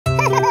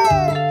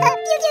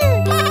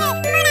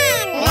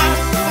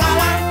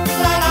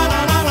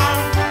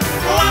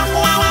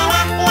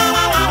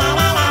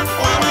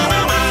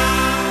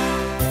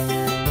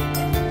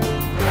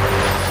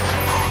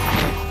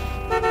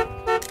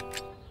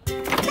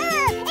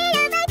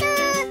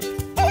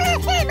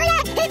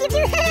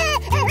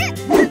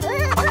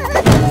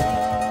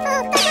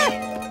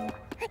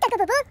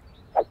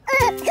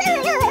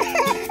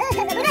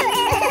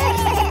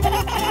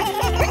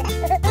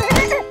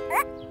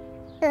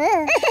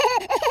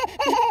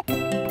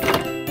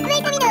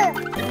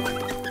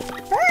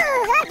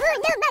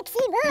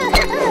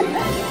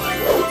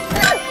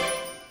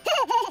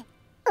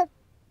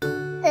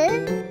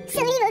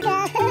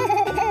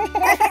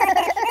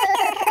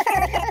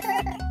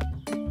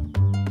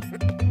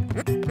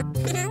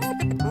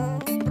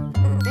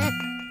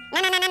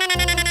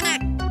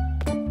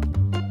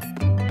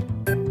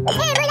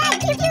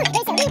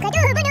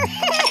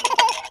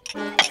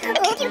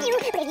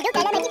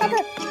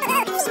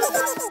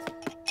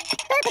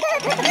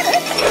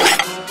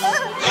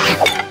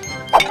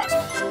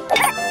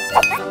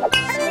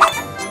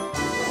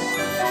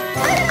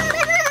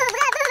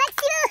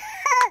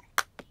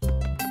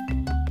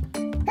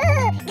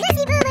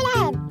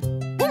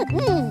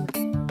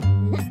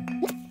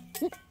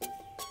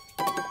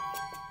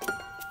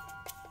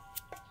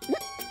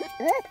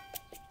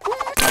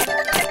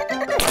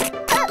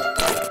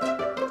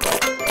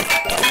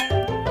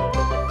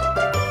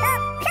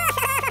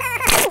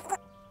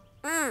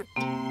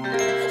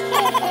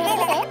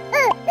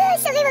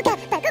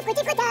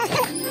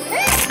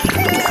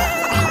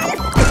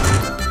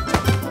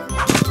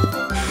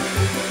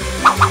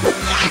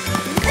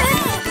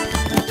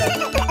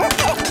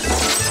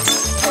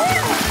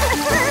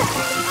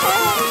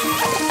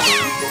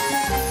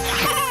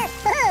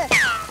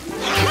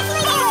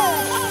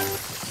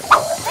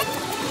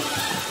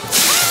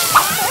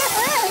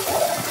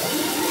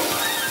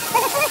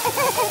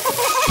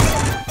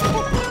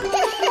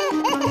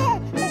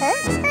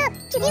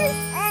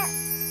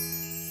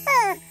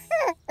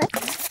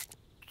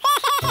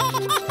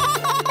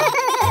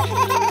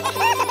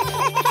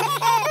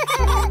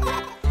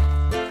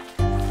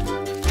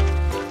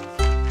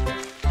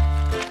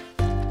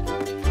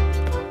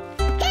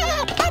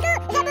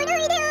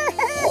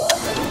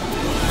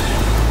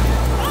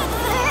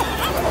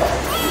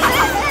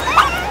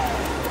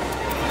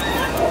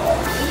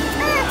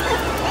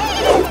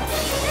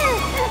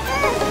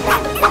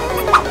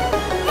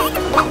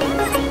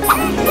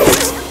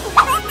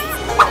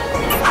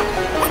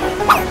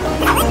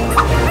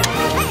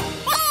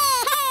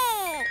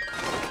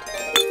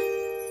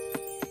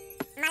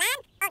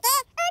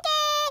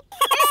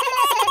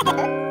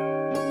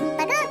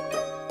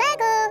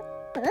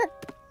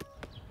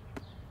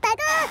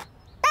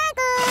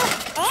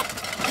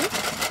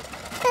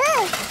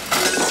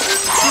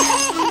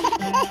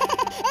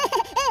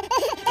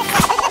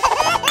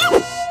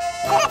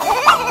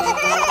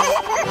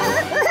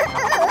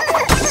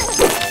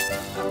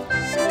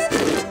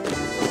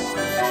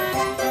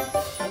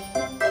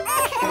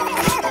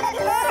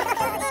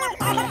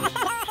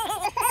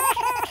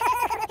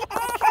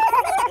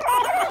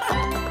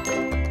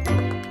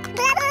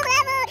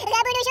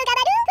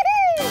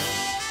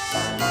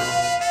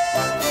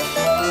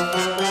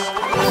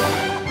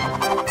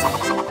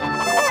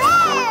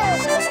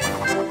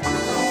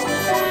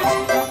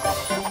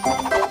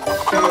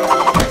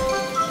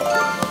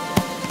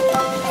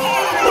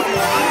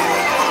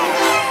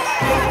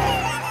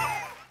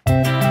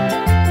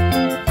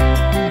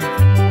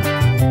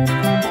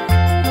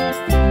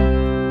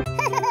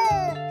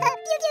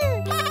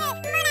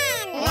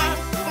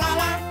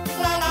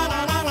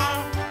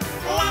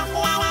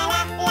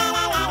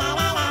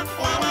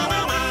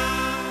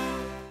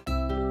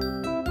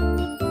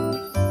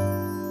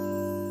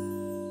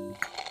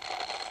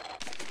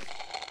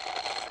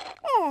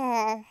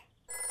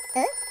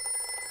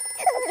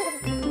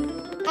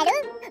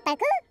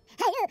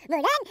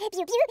Molang,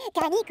 Piu Piu,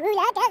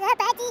 Canicula,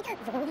 Carapati,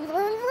 Vroom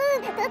Vroom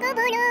Vroom,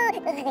 Cocobolo,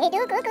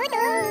 Redo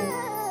Cocodo.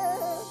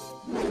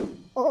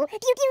 Oh,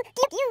 Piu Piu,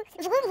 Piu Piu,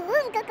 Vroom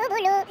Vroom,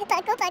 Cocobolo,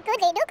 Paco Paco,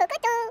 Redo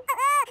Cocodo.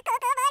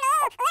 Cocobolo,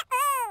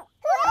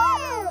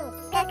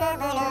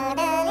 Cocobolo,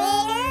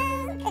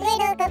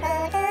 Redo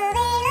Cocodo,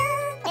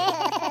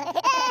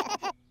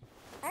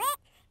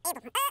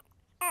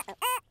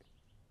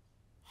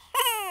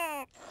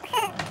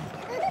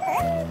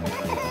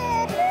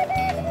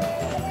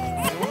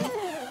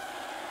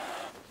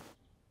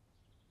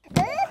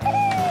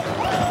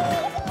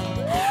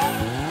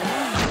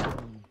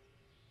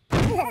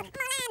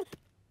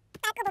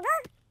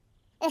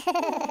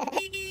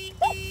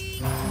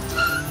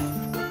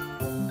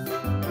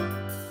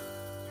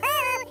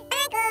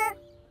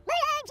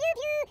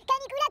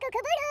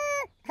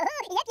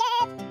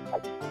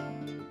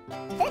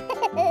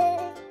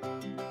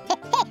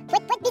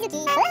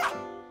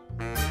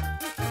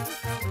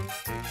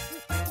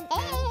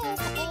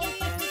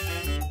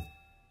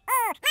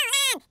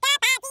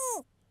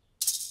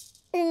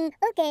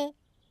 Okay.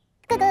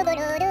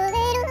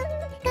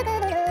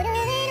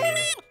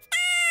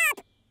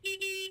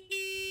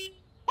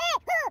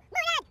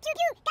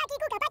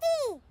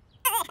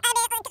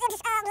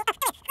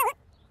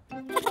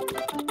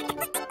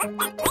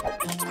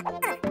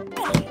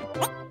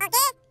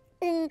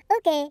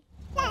 Okay.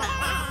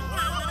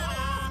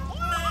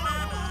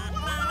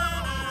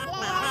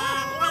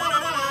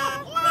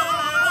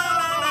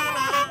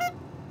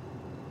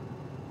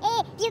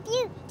 Piu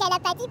Piu,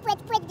 Calapati,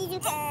 Pouette Pouette,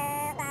 bisous.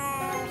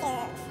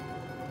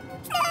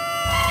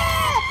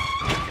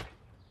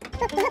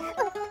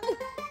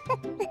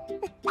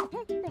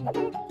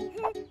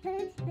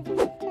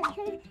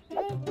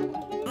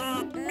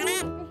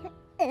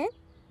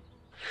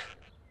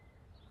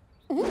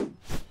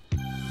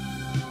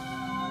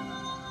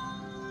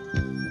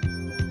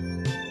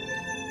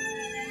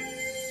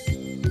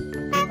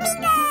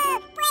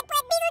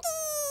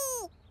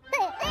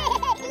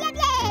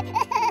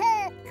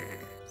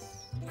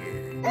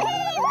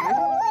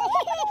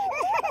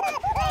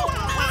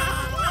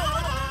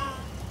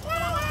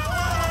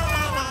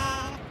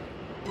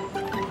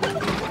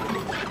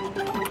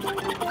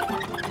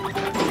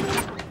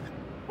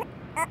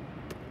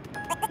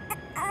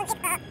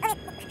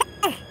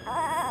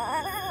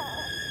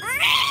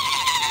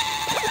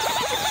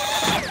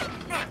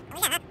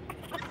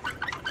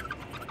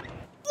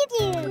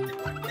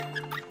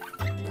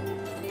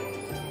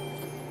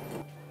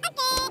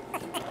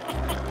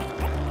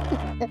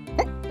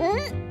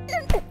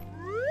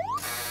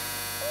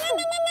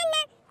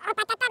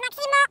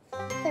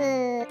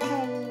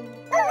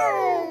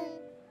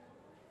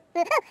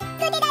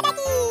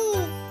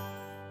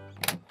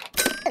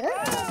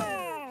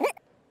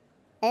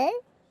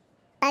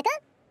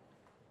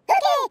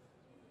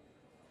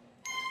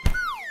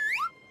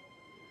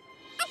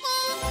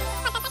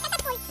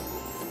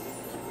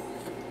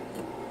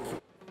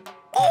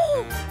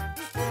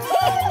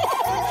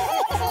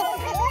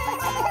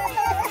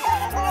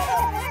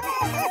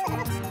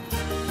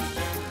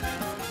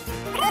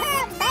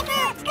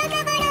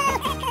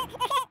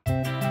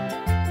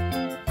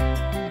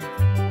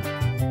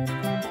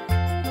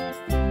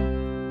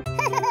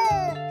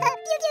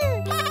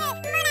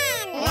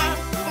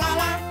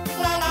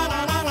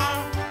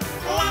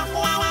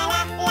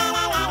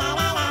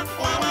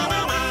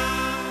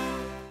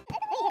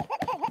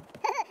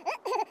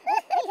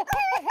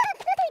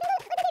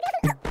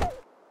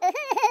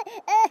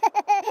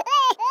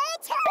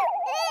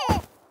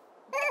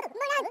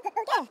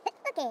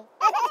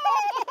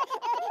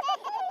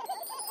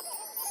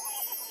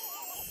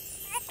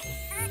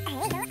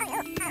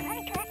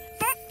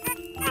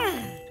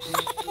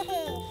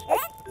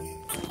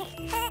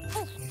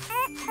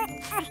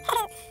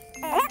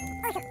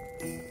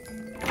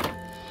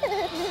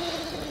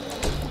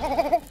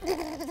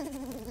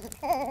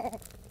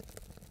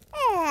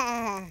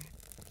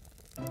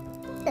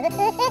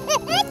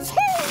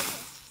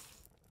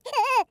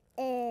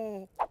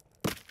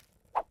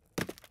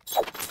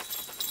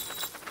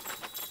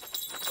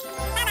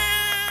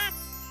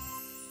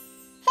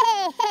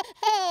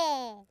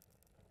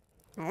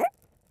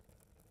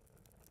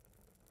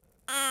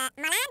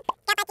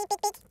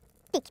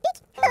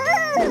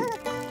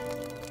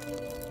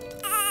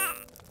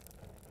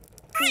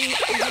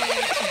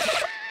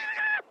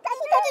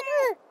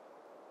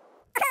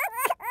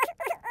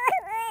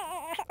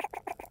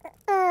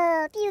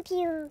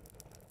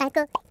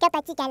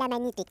 Patika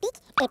Lamani pic pic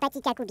et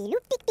Patika Kubilou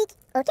pic pic,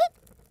 ok?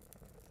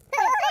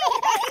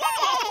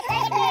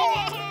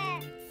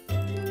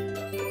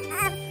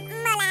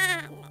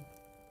 Molang.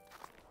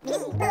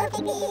 Bibo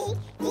pic pic,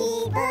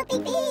 Bibo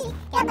pic pic,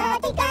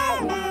 Patika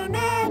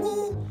Lamani.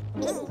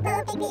 Bibo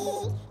pic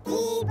pic,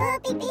 Bibo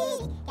pic pic,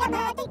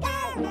 Patika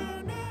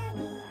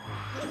Lamani.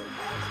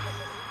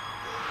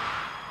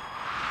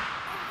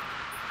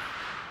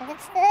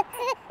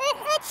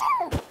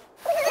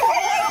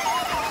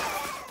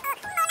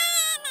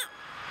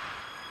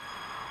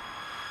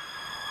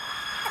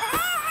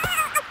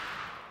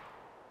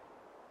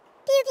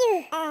 Piu piu.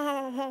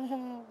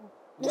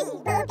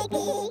 Bibo pic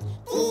pic,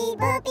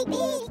 Bibo pic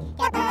pic,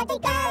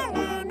 Patika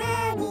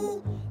Lamani.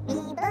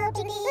 Bibo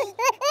pic pic.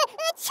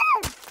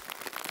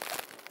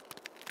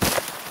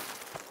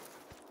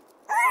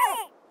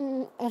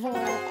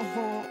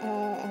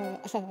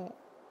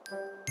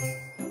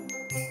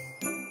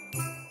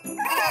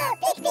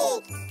 Pic pic. Ah. Pic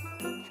pic.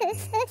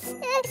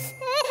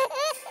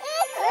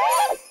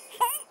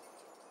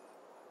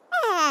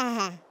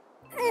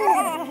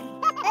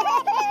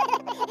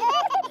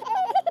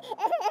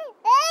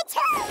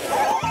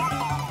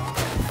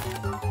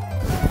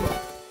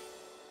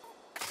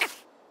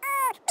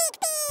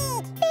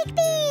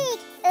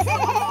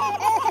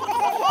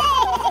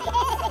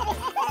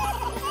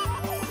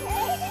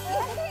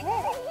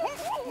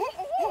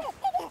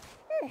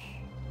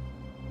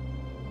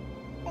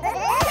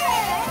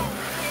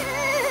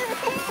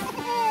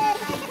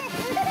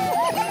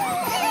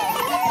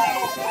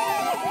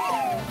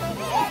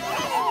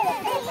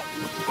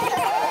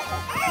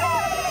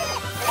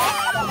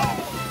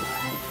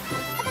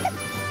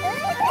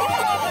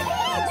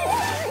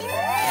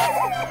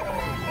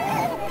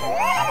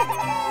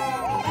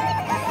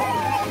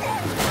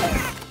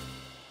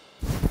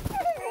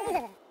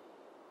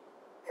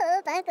 Oh,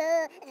 Pinko,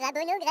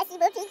 Rabono,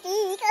 Gracibo, pic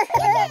pic.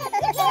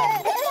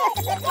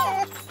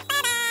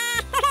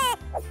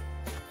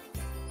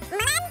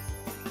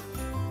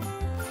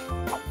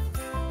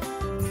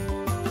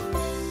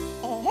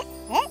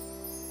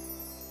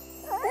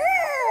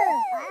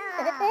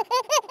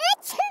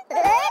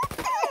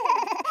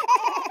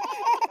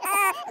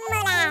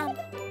 Molang.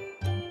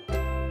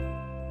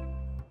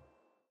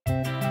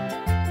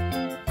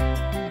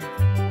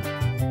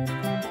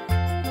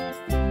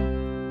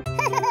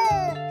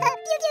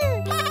 Piu piu.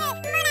 Molang.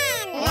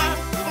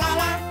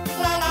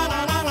 La la la la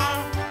la la la la.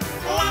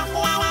 La la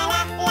la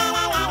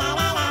la la la la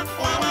la la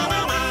la la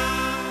la la.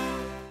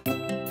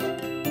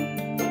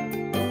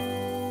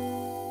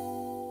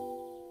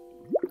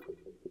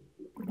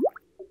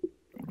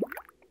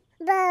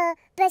 Bah,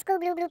 parce qu'au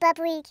glou glou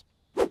papouik.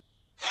 Hé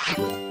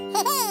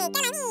hé,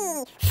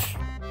 Kalani.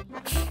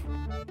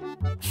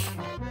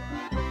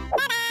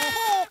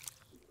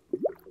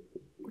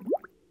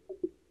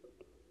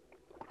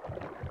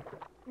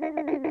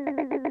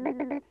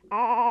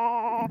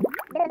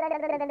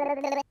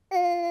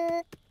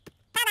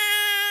 Tada!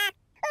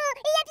 Oh,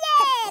 il y a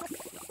Pierre!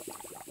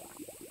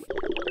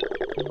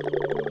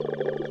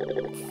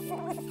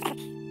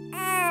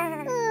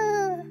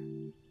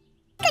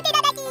 Côté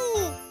d'Adaki!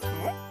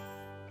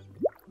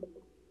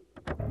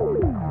 Oh.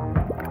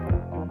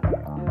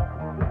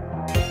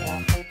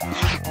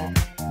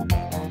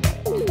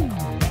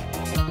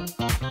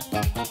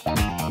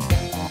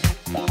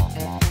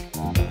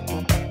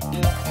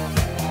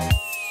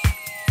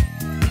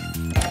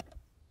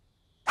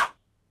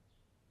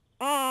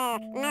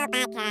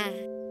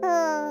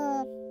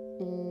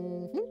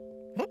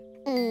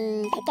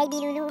 Kaibi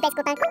Loulou,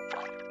 Pesco Pinko.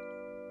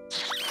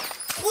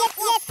 Yes,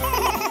 yes.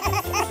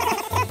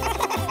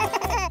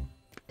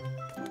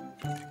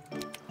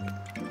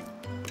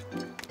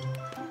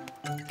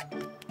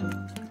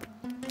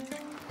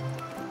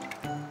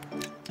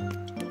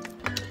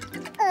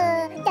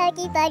 Oh,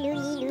 Taki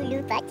Palouli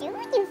Loulou Patou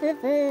du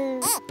foufou.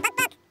 Poc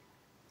poc.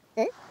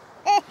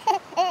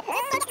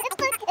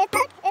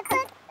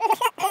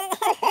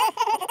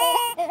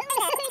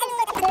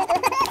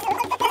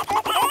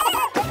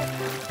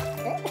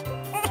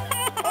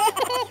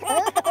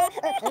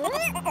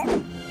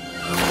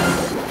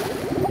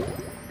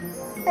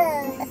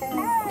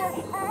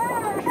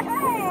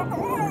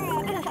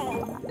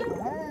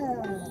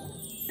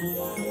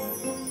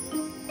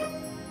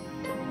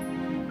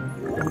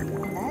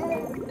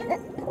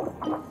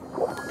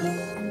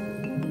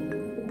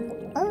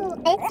 Oh,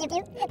 piu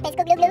piu,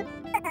 pesco glou glou.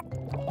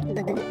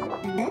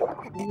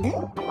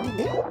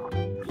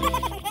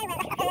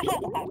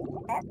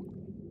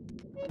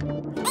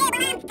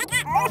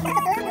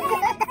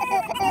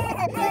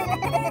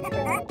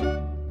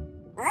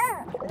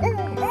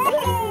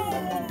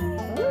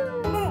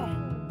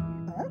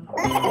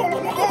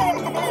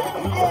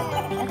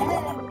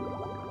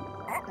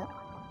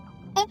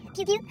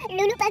 Piu piu,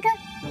 Loulou Pinko.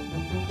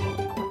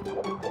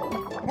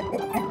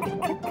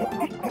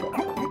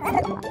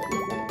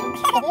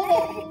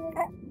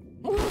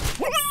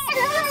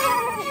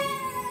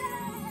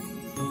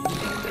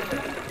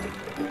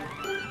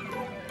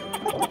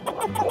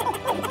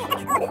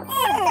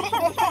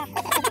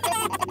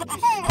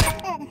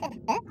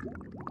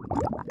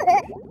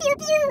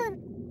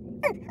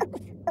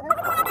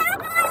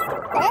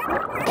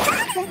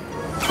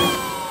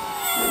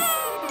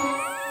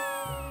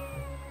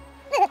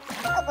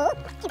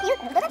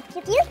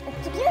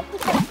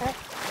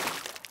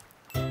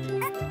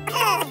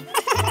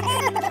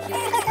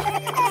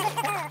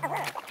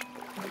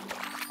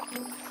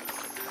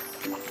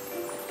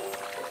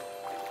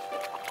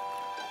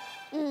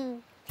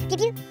 Piu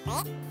Piu.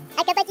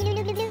 Akan parti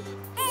lulu glu glu.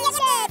 Yep,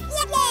 yep,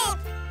 yep, yep.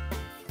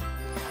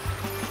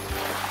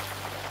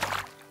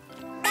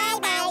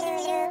 Bye bye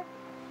Lulu.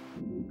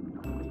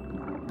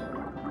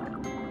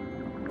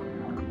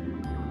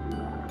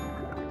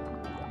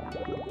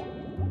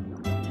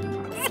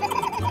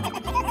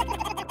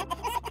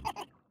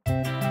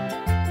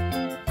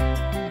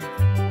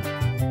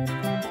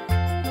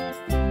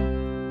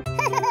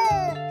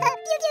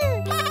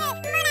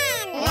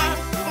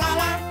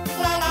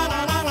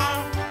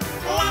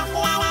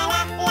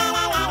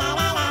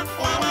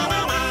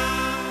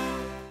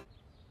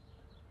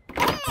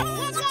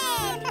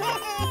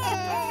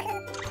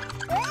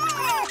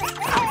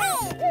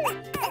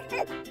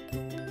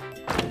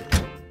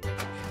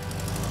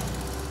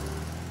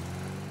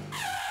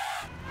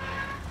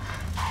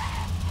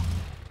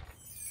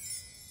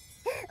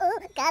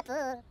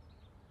 Kapo.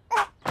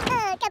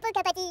 Kapo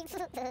kapati.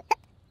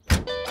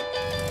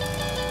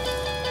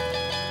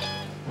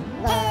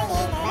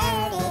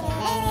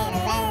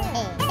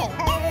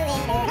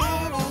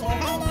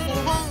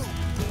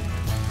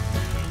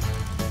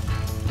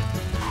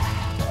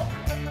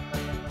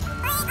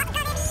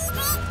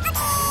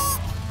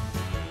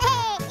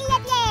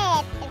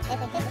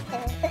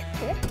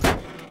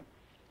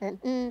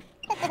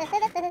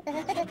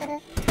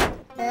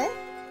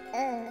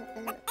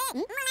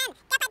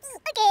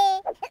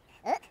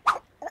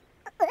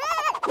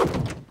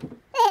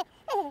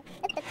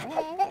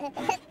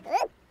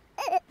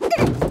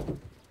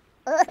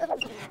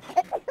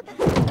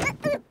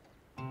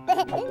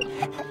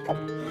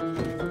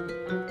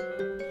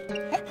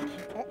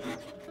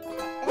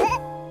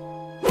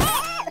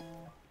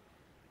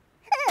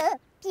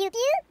 Piu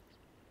Piu.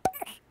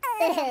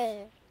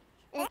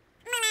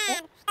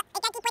 Molang.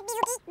 Ikaki buat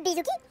bizuki.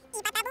 Bizuki?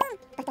 Ipataboom.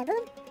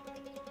 Pataboom.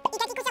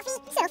 Ikakiku selfie.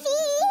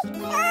 Selfie.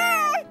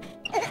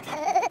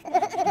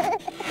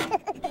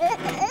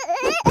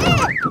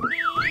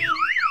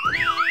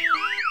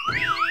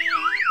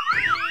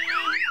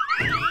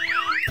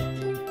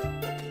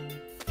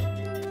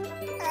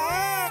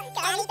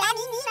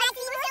 Kami ni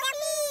masih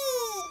selfie.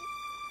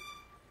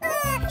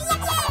 Lihat.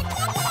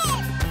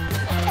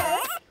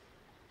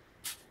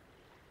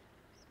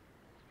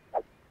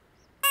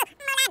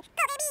 Molang,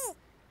 go baby.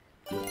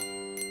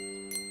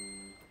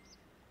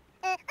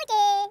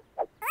 Okay.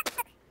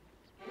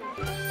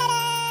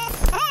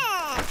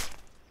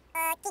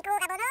 Kiko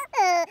Rabono.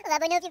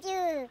 Rabono Piu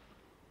Piu.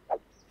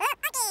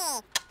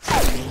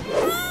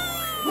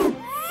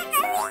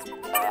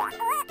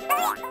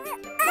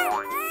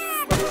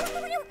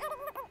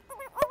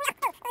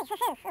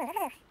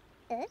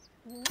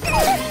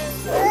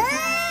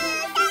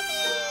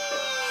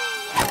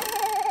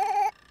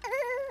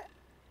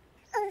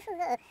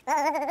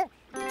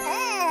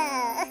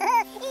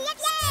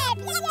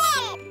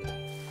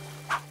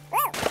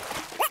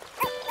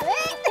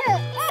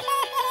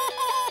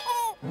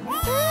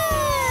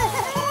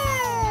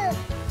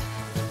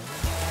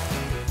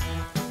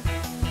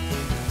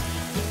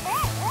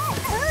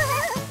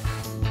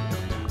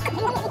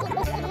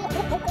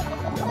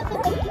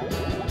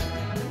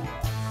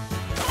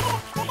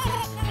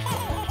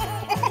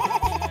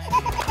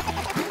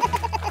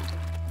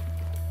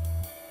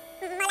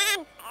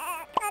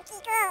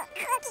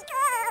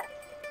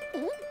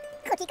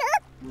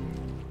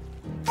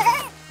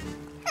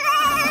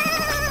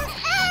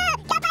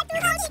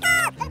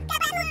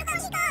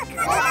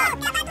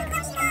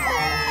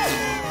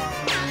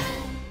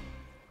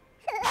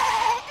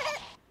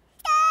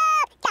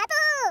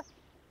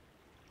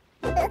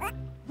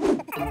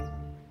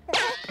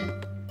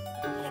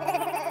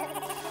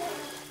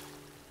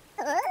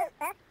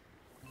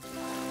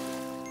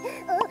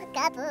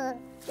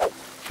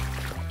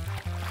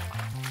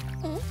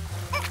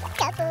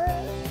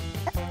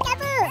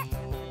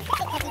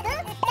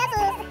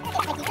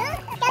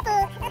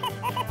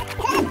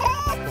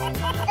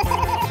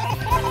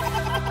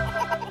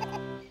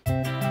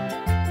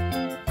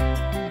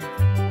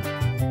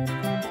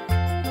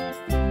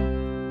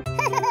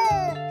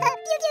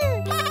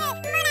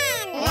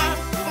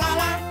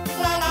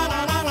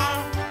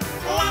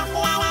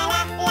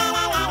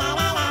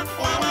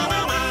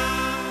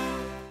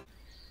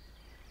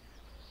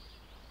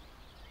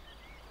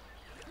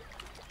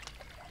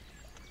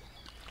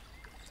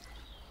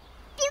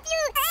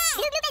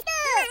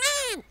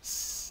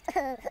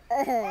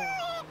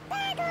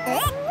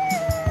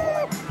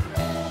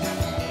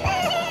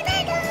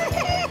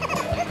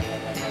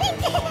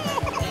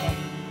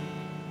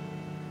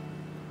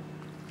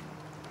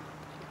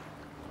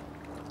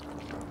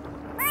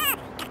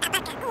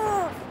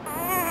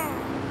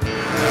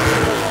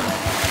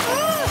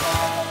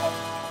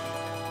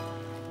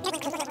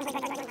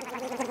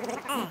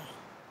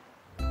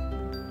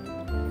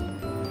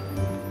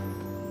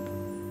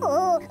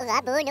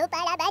 Rabono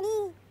palabani.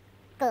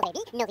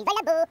 Korebi no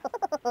rivalabo.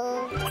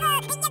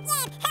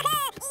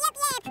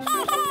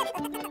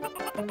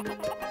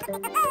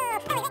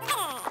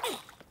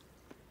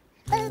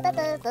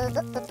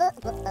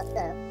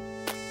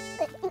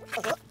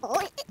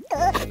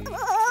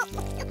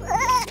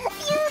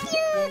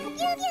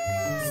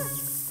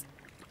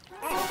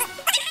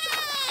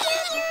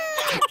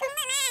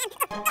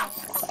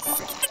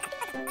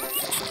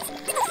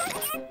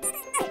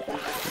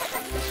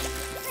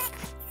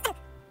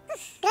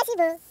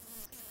 flexible.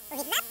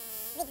 Zip zap,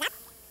 zip zap,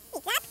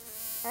 zip zap.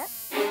 Oh,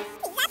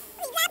 zip zap,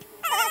 zip zap.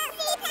 Oh,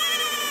 zip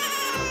zap.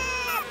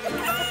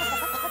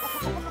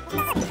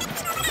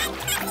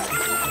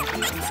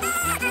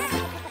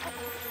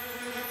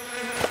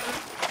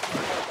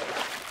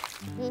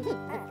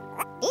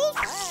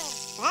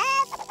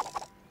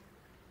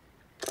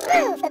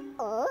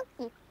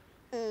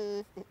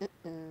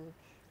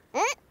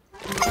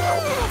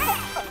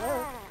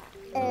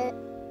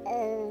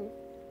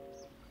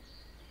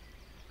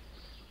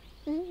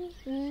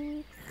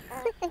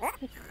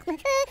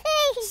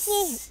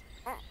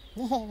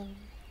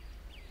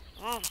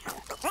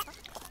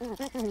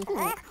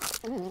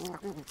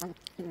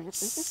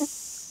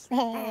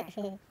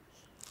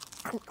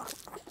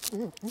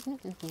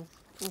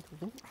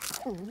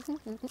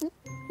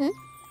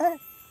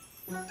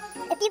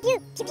 Piu piu,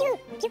 piu piu,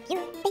 piu piu,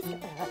 piu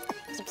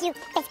piu,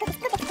 pesco,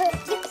 pesco, pesco,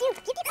 piu piu,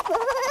 piu piu.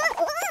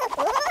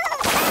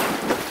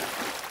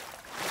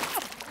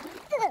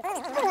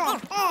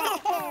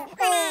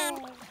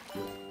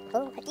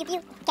 Oh, piu piu,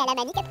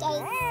 calamani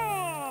cupcake.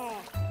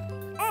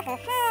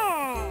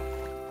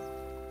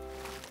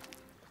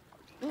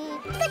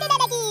 Côté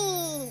d'Anaki.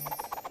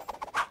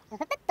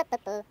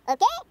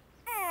 Ok?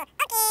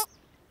 Ok.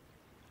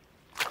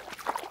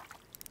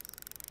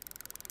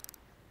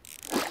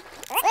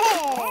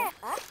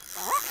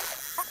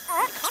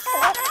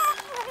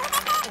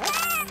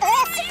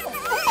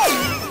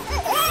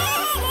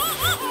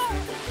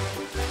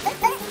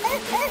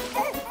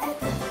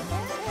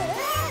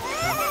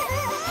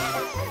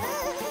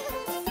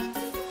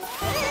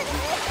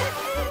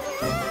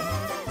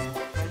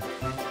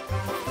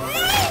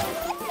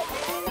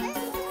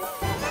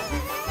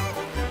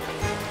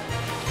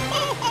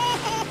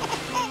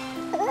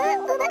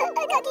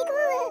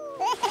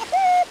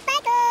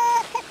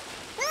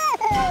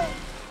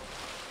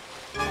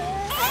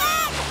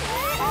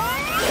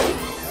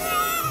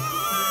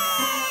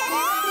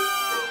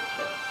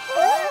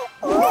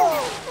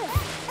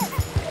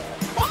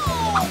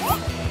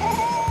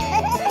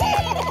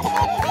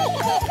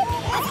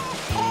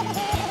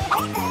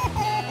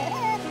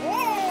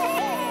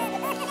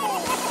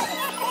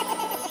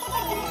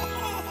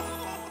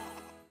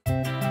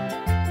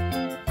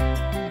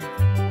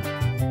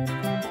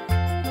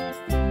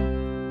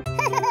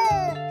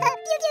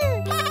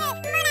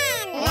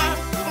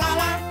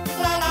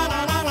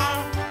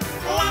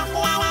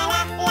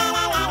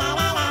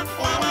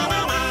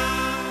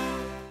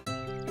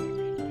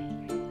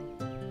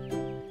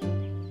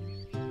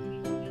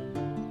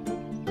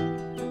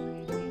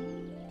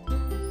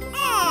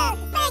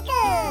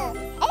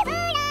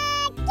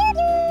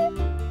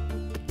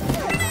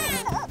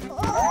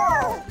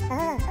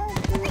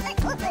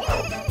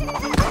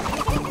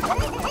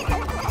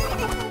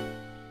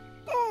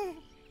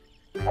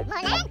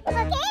 Molang,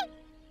 ok?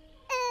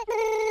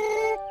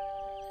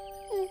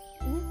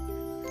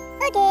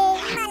 Ok,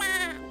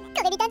 Molang.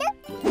 Kau dah ditanda?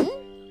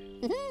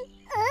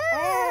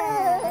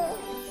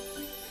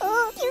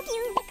 Oh, Piu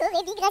Piu, kau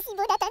ready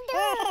grasibo dah tanda.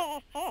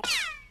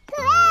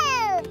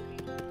 Wow!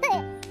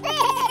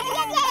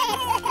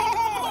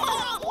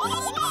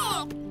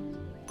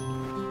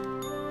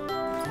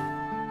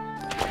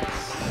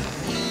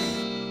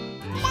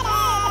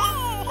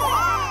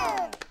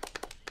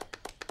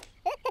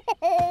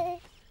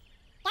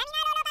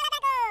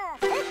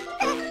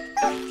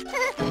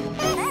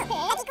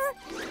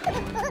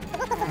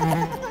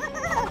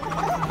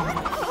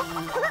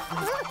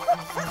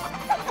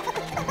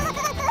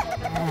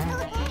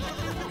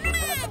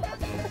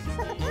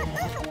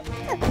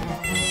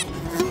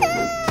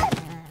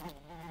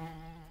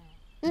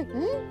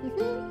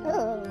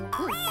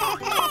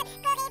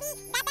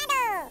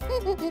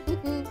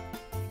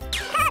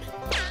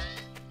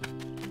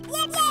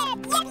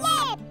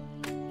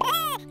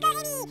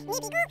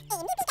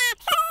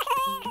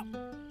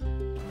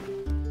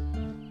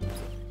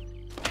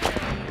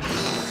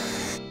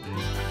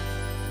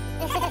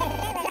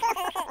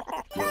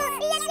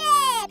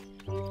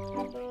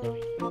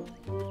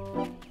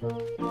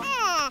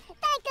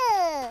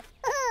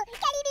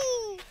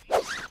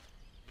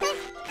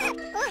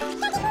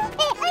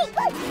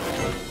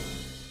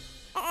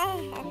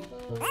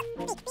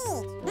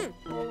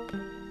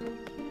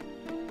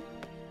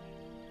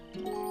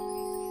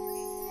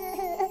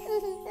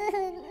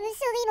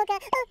 Sorry, Moka.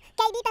 Oh,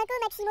 Kalbi Paco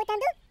Maximo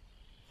Tando.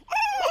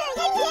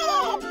 Yep,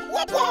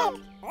 yep, yep.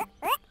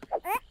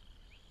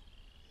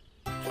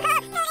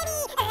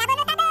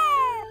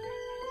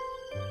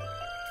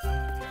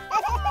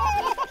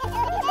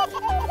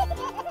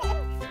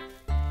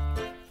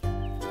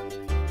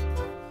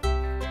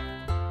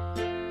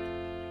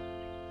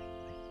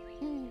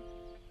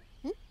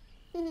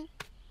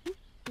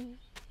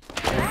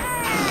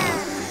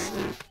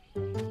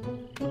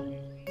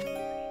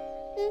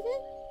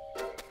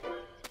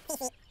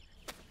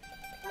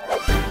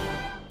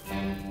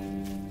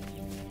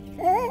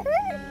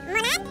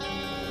 Molang?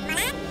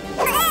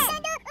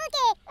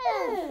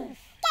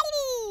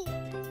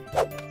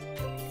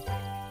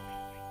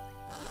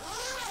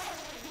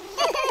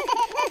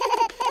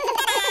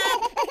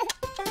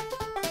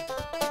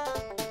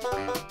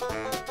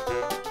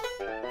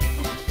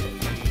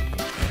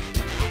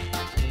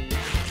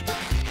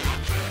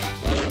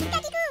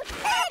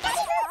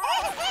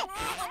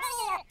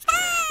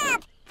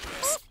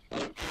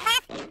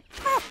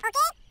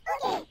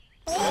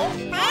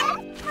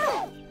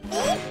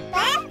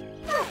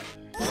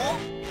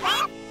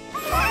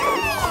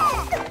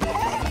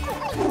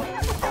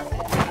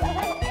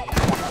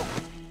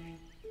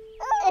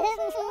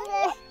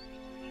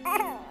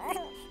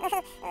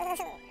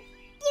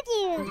 Piu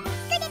Piu.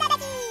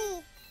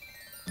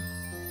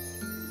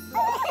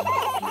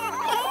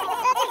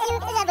 Kucing Piu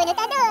sudah benar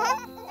tanda.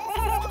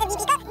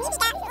 Mimika,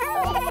 Mimika.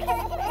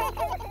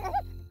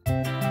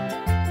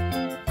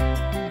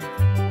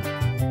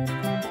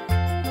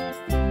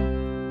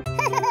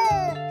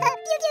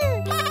 Piu Piu.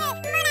 Molang.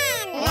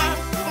 La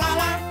la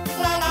la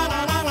la la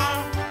la la la.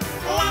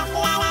 La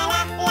la la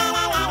la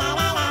la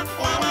la la la la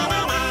la la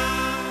la la.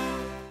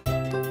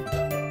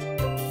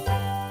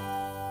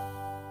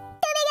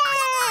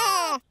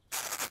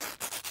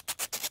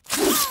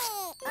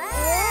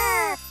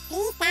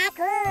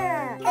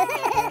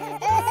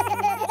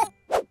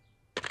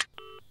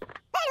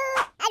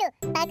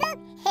 Bagus.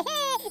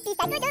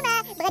 Pisako coba.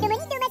 Berada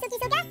menyentuh masuki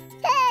soka.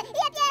 Yap,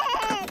 yap.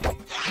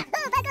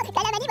 Oh, bagus.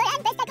 Kalau mani bolan,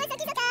 pestaku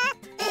suki soka.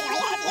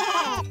 Yap,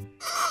 yap.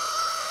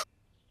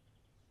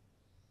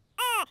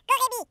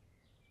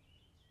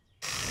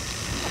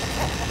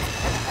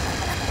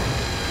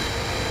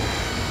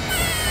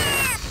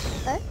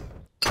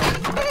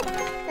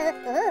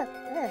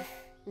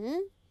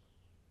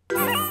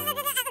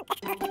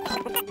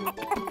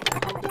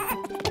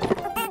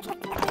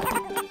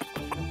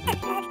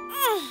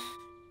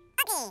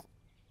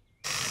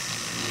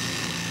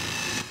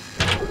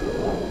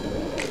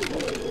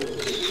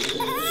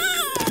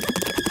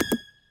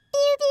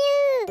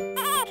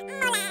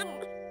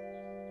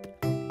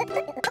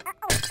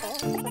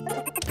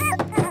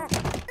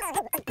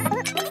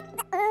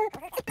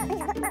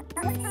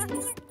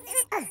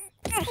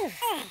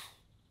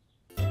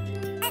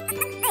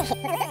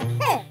 Korebi.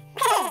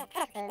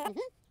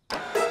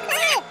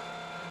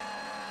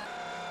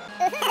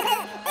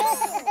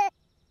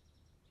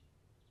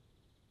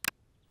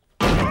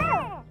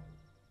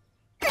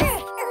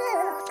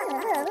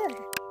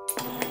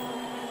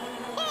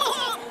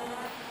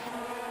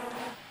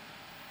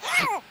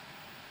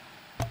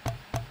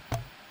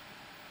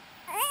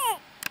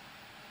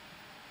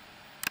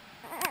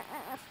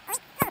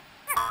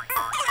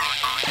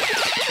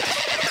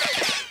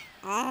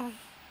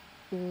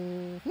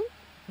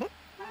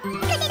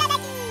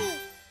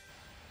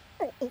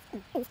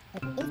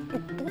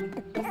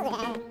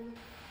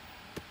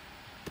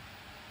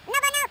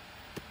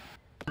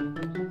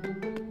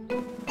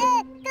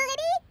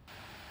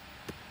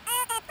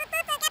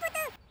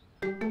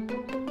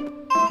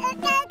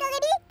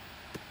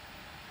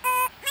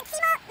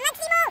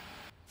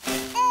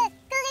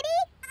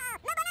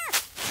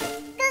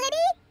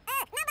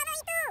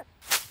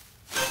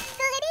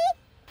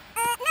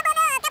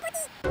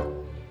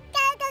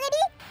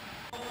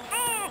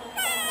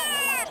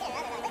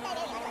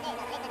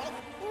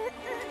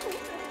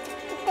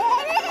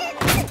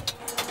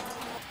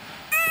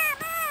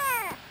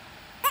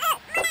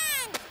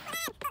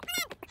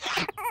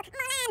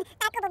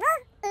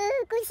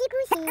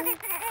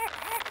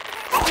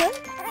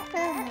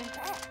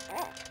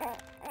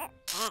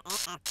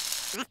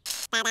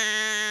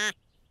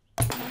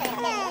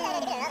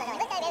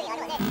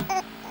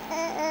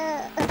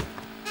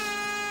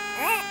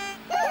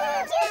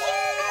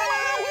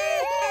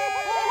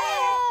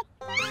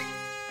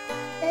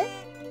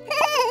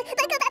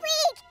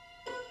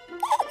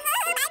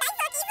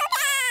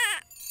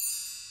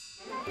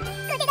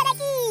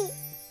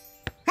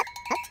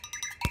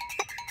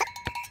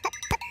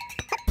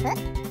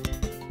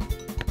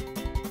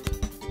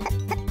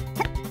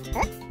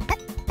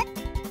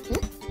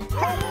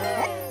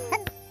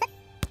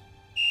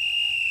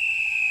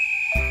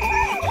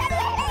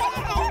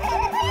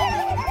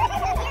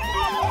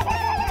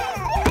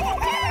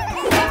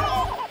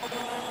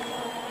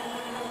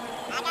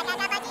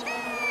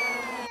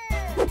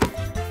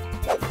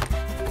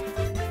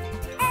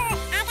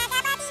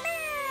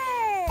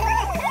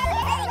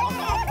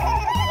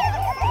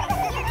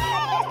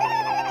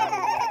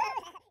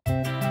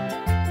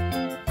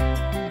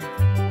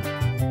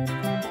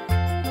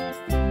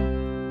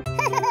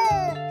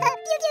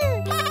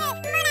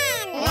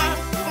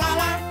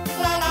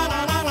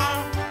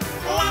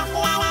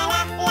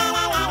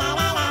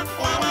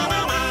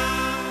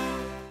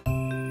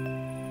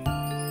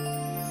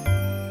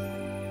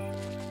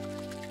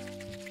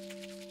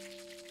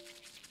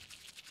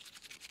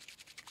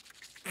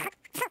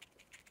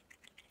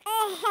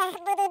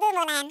 Bududu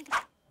Molang.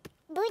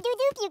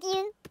 Bududu Piu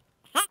Piu.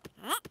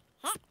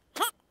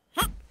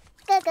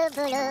 Koko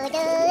bulu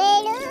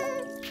doelu,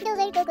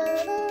 doel koko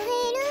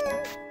buelu.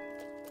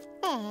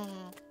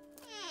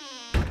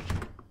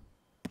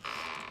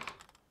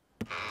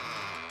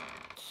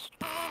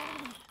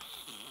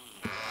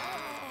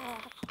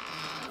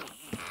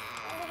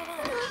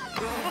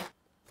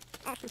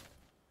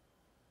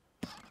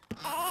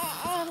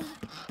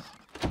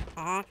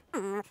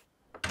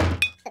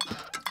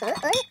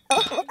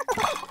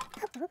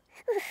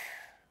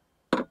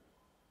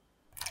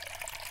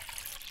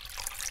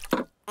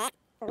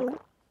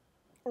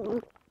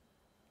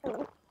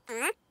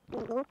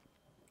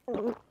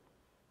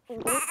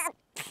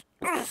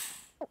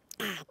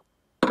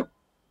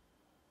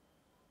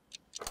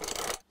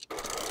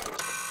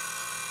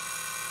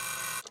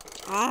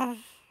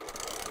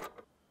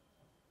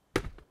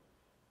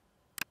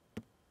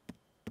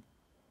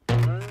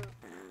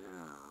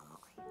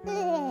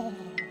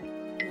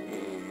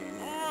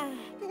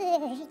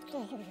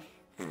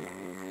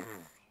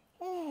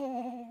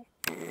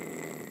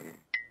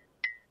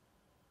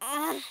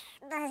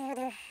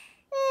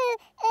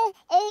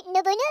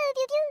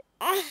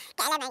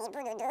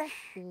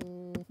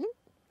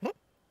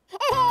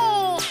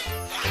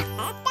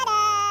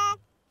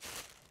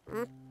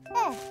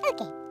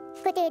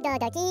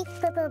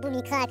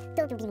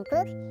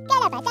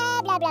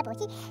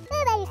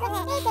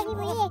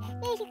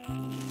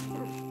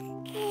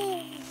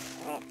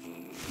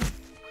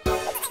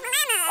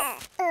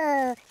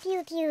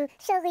 Piu Piu,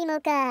 sorry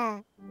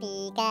Mocha.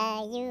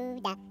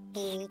 Pika-yuda,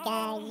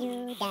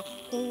 Pika-yuda,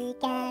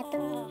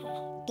 Pika-poo,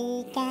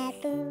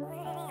 Pika-poo,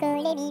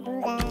 kore ni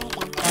burada.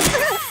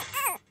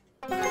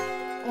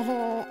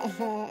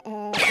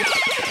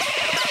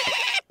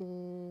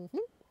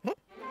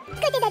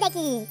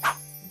 Kutedadaki.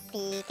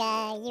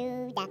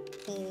 Pika-yuda,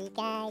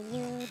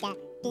 Pika-yuda,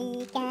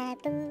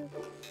 Pika-poo,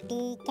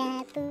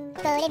 Pika-poo,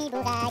 kore ni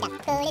burada,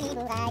 kore ni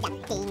burada.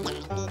 Tinda,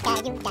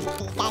 Pika-yuda,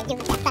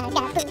 Pika-yuda,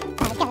 Paka-poo,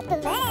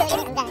 Paka-poo, kore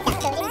ni burada,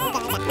 kore ni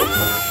burada.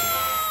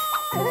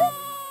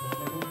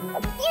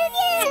 Piu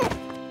Piu.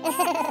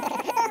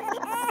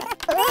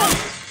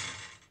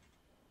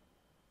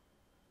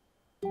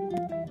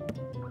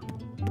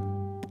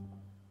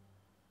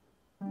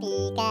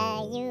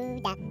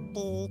 Pika-yuda,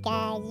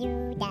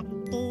 Pika-yuda,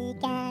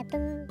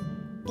 Pika-poo,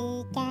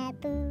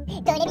 Pika-poo,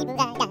 kore ni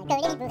burada,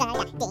 kore ni burada.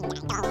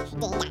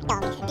 Tinda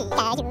dong,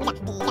 Pika-yuda,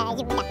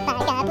 Pika-yuda,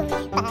 Paka-poo,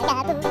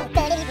 Paka-poo,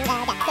 kore ni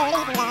burada, kore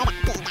ni burada.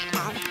 Tinda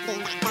dong,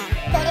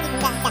 kore ni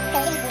burada,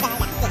 kore ni burada.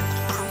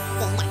 Tinda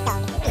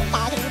dong,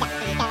 Pika-yuda,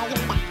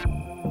 Pika-yuda.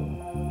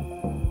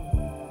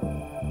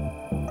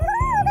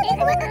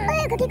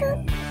 Kakiku,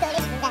 kore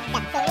ni burada,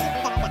 kore ni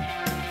burada.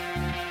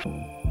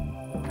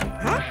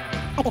 Hah?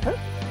 Adekku?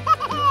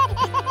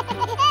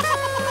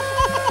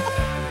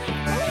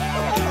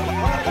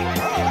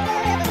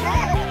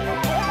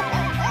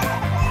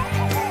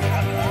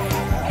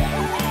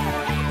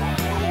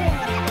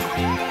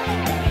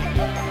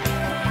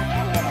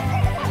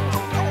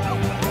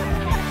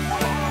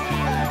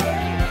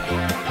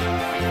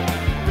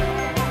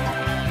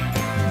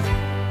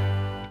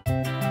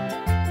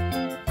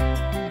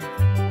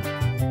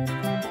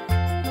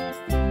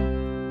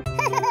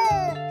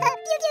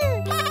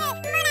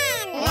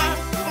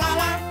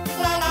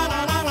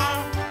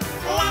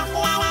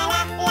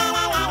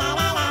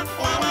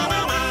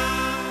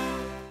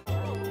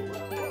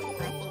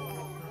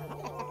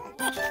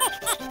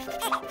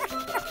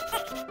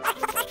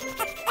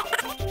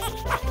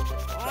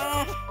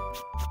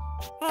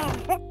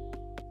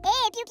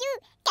 Piu Piu,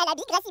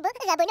 Calabi Gracibo,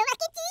 Rabono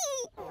Marchetti.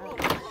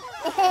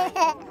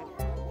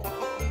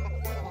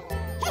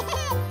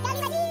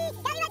 Calibadi,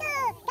 Calibado,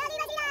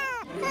 Calibadilla.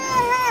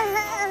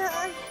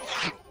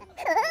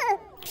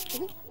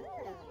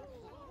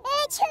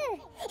 Etchou.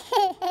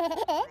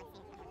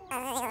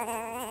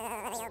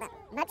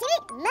 Matsimi,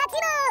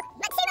 Matsimo,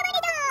 Maximo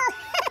Bonito.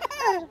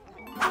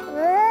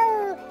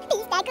 Oh,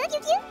 Pistaco Piu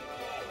Piu.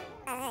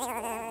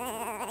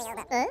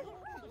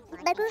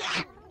 Baku.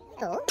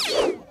 Oh.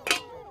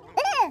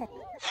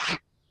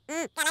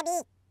 Calabi.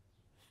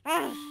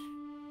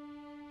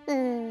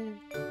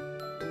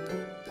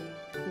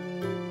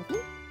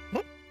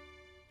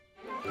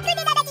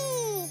 Kudedadaki.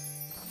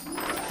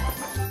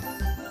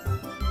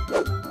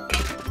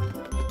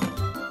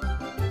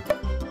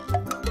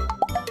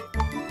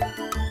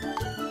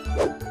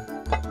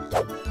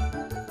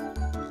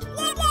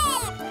 Yep,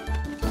 yep.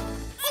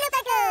 Hello,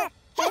 Paco.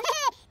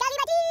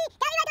 Calibadi,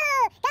 Calibado,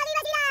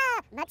 Calibadilla.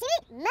 Matsimi,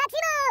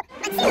 Maximo,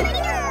 Maximo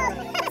Bonito.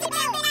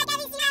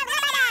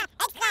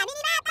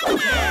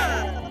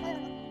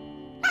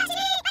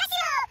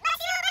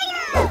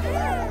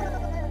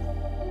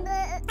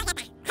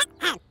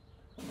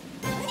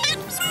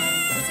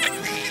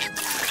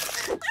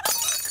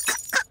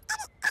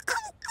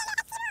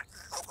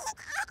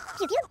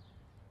 Piu Piu.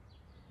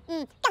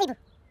 Caribou.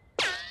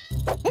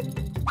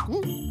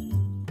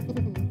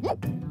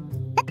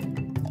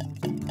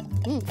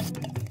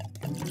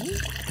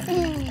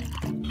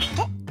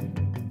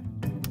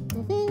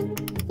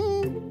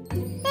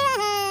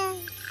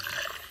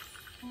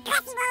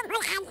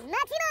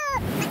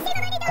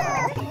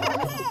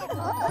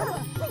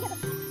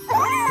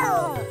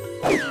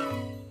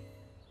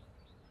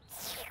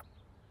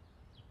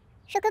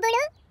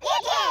 Chocobolo?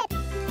 Yep, yep.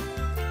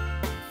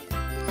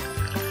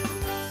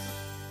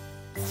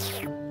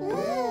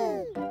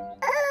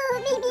 Oh,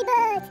 baby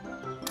bird.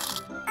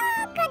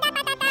 Oh, Koda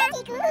Patata.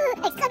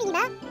 Extra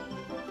minima.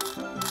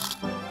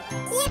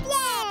 Yep,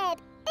 yep.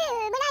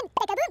 Molang,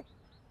 Takaboom.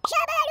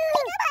 Chabalou.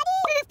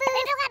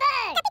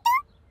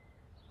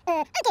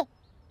 Capito.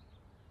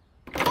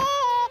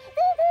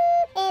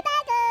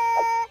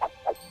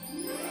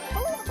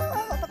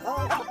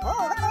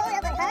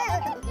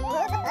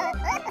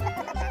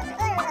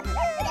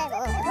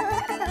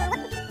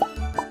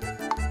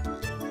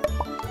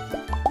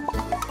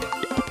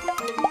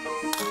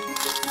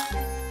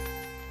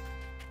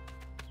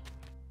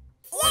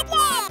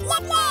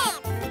 Ok.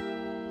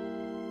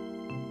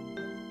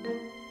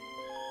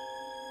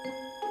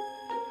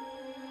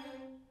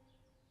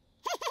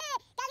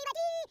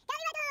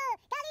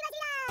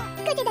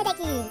 Kete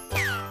dadaki.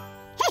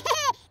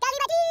 Hehehe,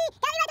 kalimati,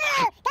 kalimatu,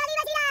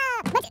 kalimatira.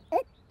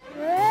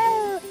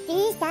 Oh,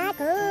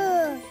 pistaku.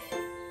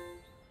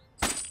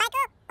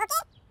 Aku, oke?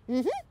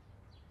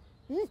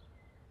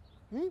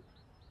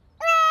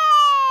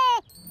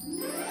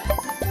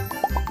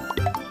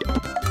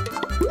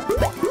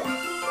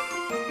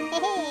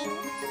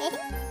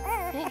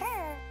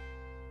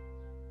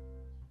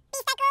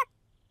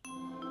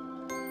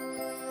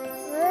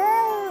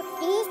 Pistaku.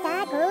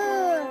 Pistaku.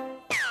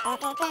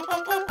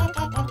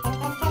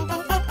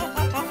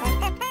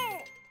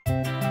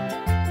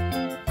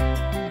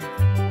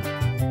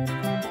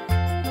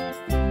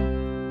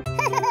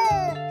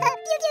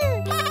 Piu piu.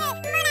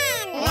 Molang.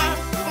 La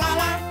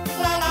la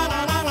la la la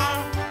la la la.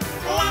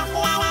 La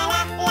la la la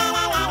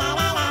la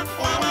la la la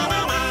la la la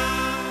la la.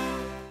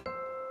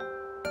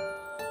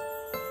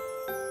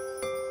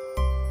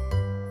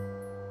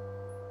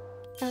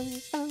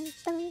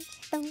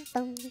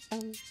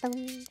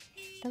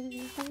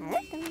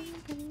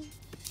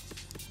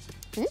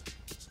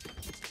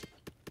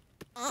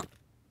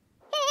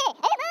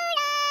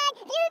 Molang,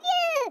 Piu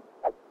Piu.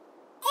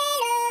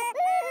 Hello.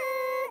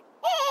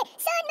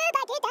 Son me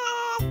paketa.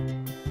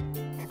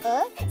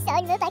 Oh,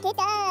 son me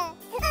paketa.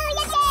 Oh,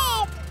 yes,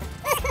 yes.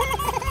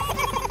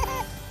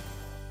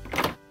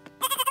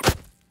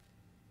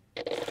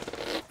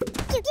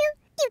 Piu Piu,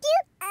 Piu Piu.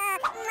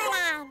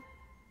 Molang.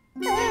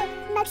 Oh,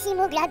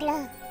 Maximo Glagla.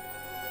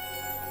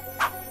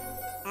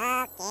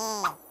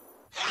 Okay.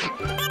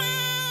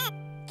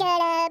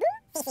 Carabou.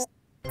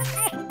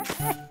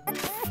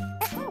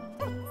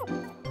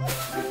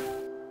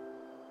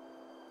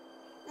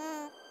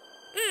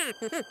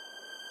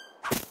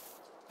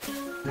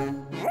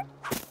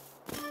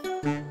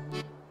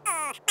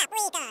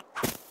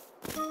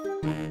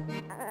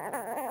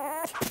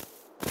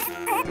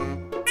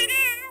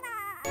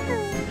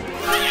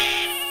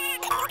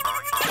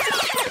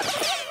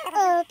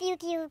 Oh, Piu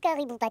Piu,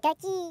 caribou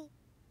patati.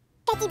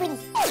 Tati Boni.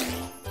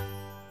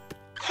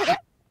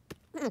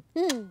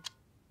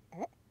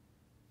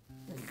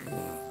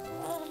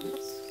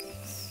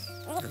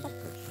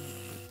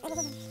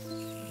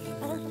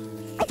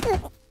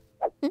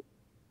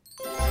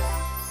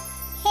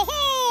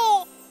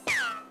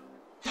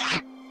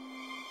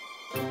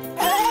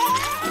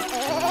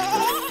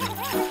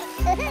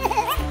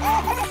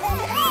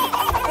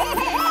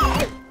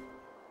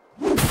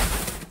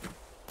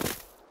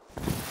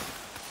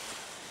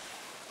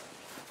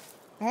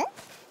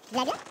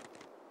 Blabla.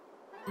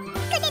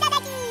 Kete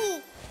dadaki.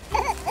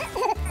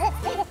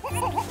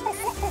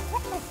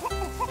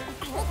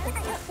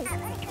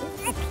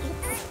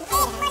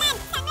 Molang,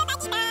 son me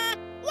paketa.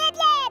 Yep,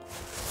 yep.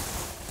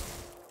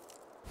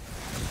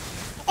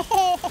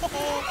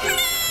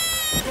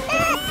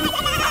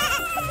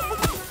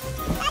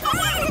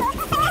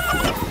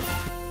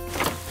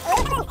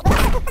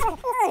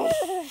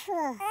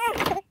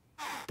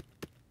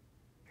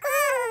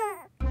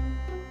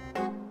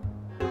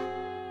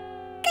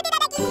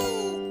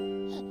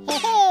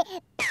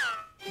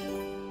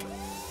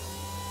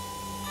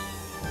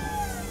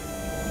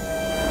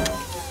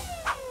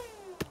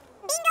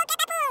 Bingo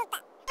catapult.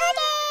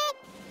 Okay.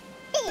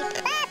 Beep,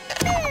 bap,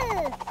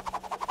 boo.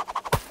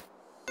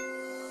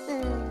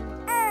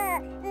 Oh,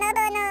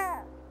 Nobono.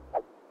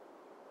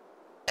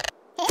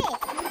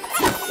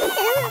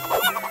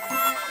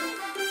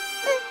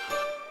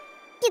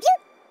 Piu Piu.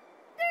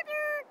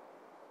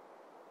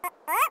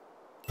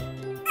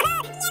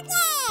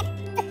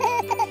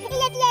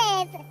 Yep,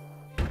 yep.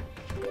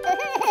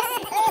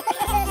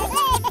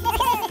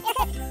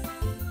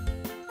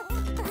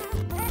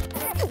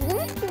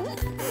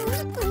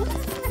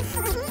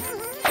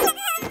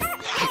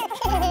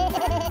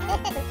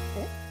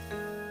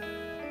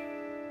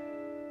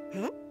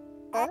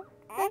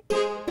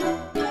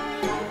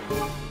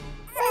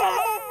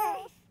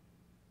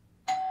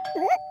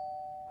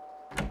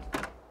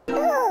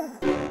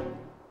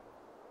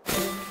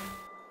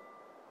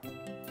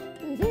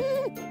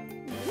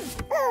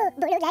 Oh,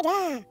 bolo glagla.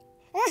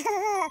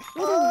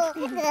 Oh,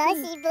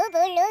 si beau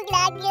bolo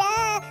glagla.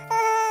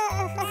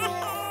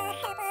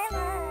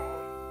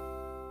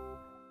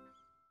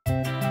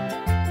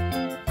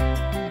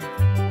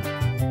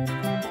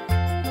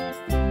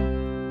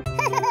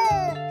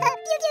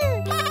 Piu Piu.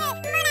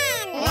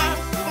 Molang.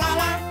 La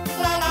la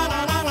la la la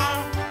la la la.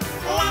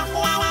 La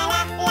la la la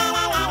la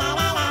la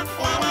la la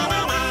la la la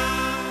la la.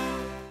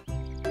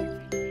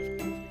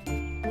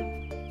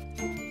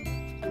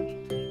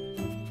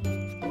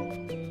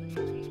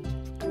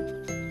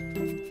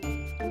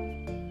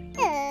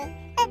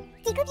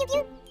 Tiku Piu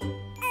Piu.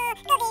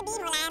 Korebi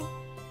Molang.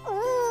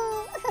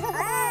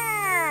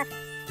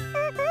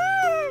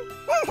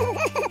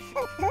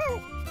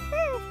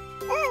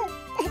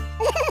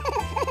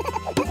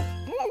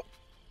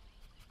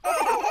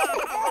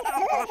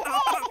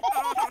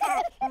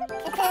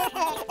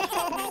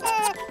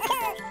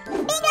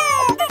 Bingo.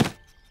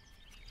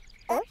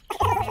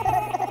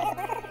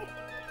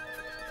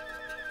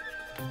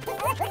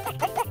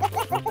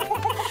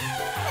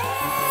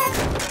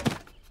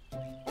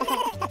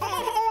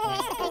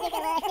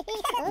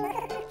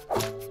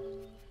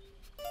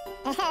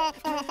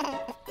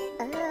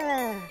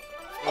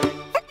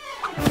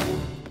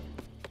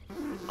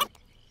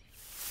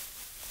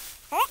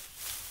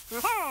 Piu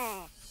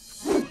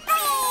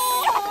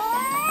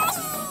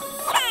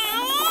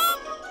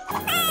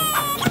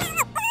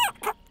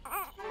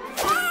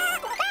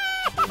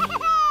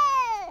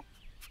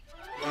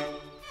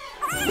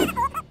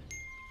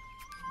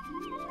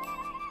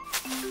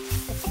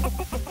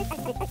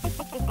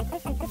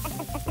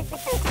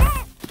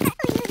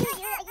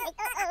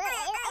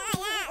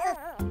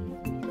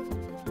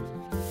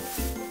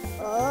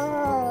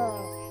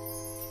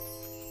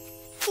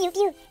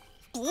piu,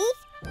 beef,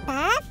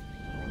 puff,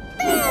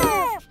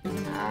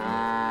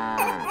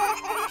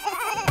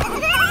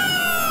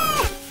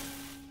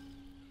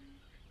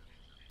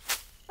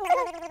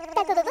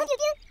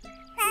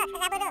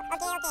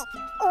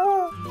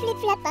 oh, flip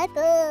flap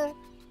aku.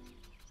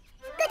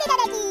 Kau tidak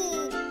lagi.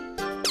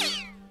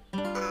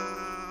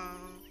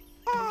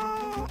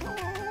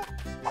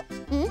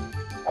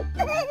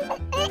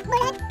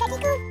 Molang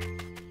kakiku.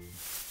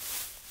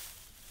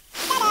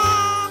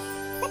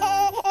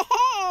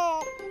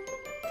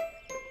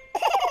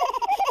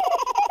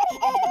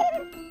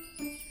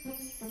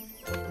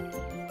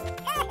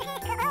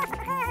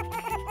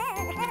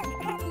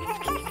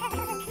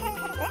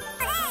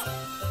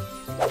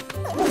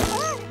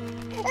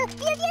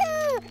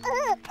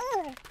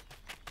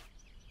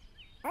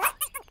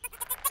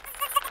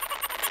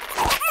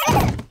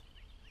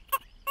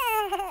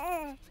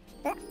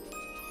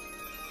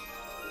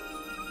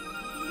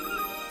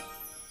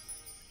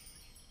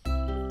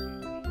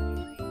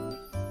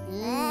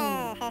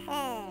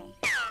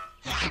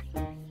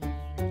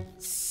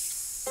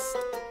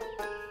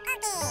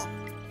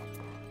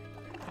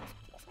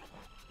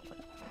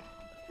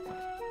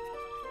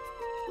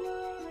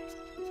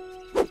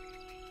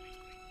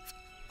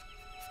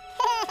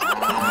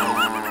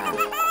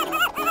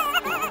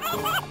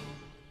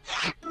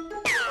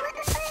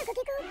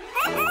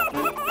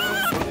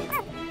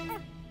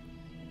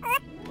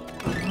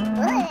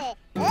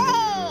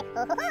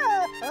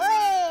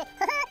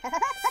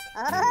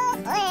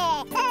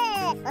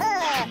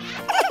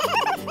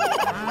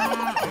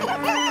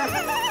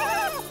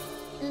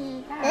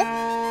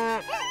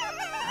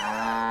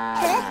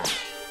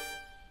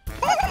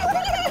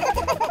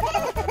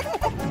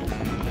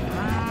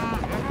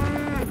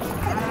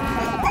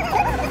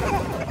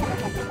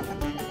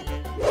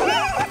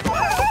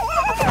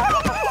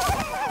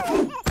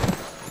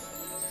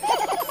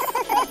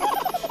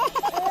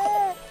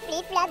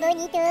 Flip-flop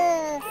bonito.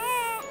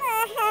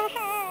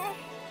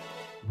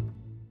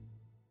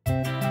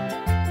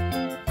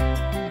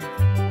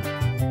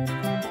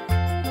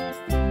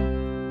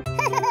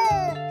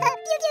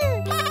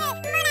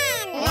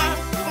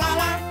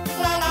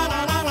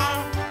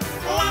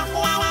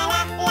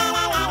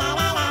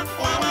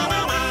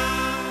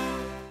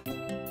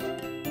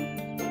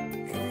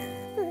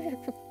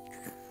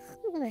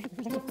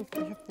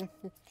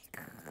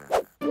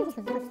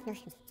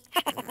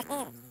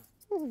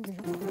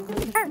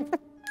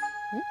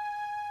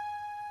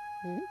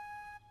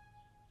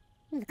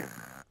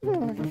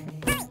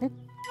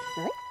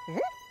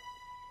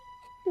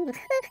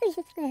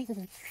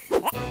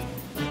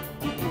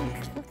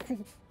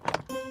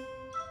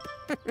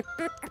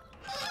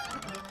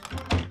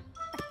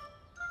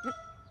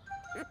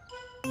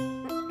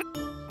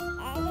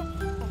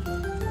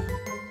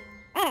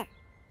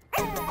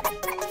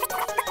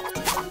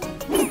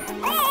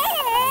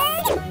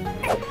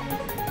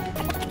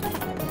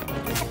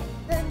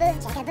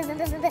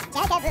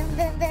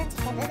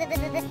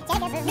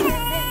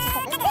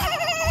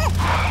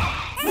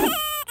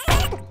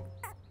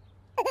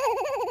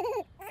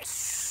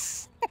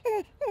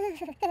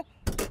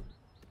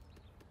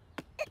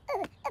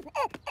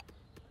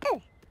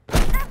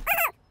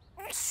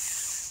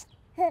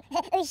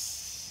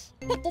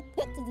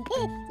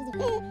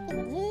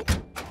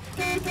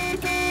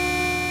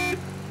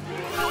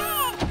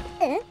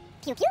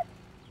 Piu piu.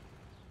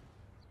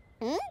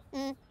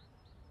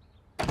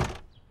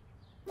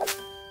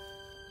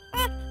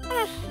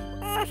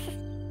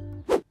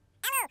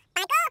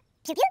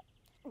 Piu piu.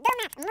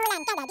 Doma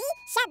Molang kadadi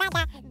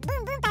syabada. Bum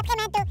bum papre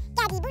manto.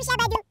 Kadi bu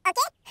syabadu.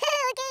 Oke?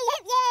 Oke,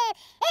 yep yep.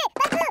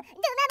 Paku.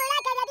 Doma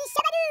Molang kadadi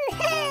syabadu.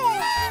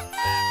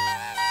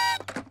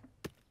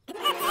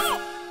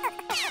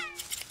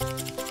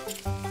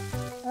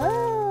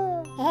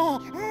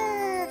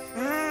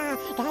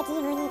 Gaji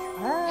bunyi.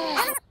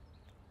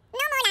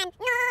 No Molang,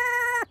 no.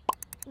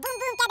 Bum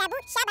bum kadabu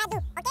syabadu.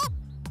 Oke?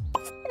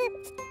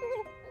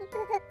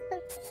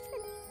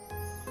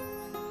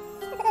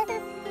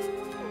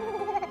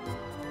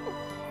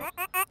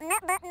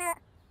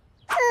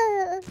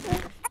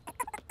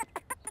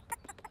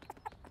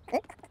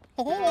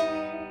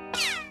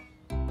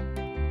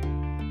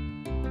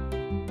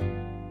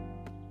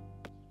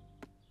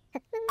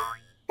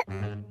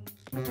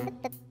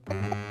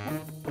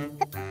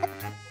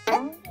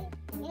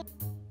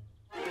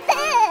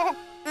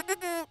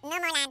 No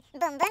Molang,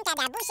 bum bum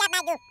kadabu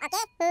syabadu.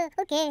 Oke?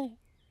 Oke.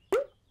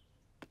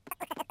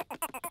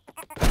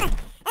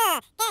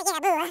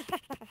 Kadabu.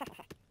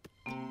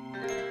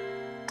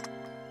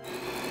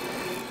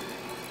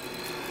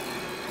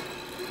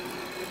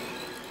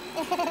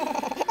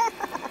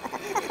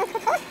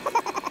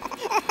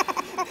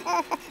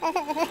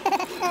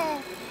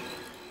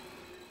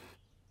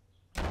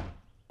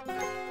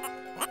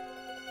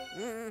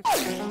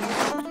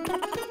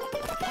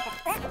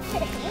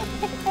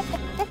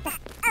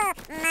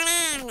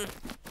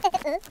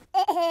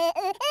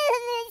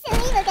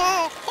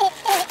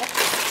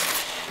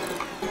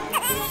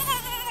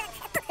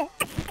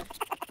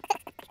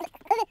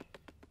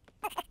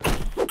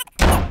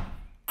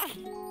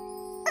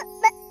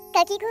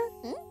 Kakiku?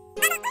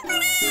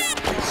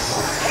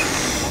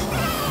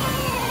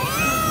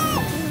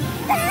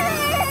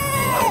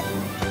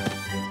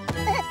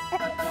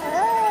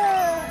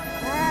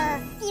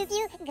 Piu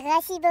Piu,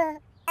 gracile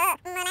beau.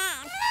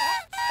 Molang.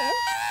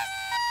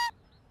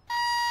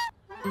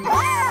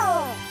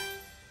 Oh!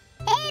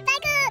 Hey,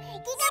 Paco!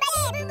 Kita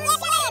balik!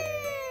 Balik!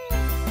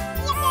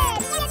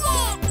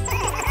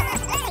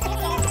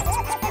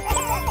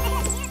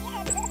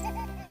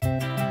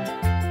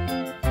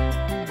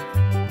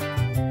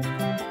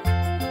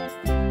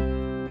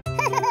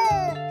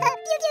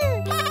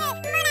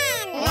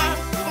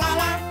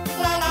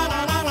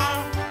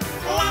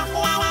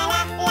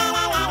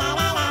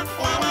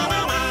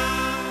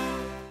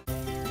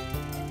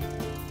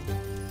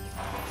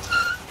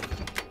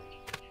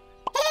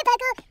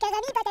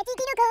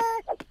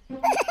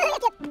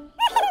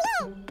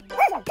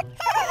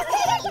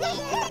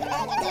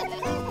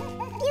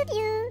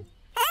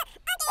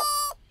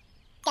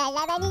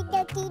 Calamani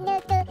doki no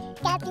to,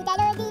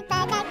 capitalo di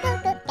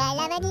panakoko.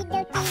 Calamani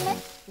doki no.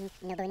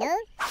 Nobono?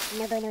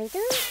 Nobono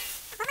itu?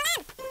 Molang!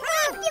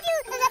 Molang! Piu Piu!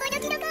 Nobono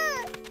kinoko!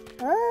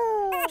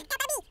 Oh!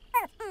 Katabi!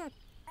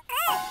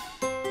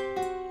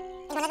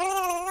 Nobono!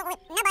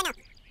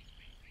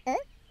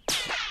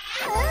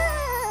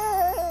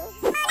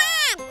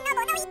 Molang!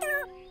 Nobono itu!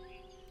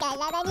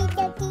 Calamani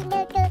doki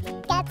no to,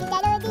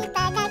 capitalo di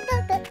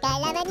panakoko.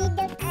 Calamani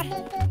doki no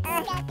to,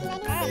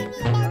 capitalo di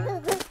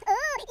panakoko.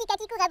 Oh!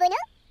 Ikatiku rabono?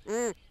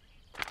 Wow!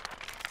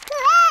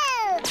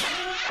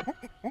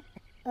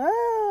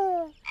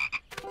 Oh!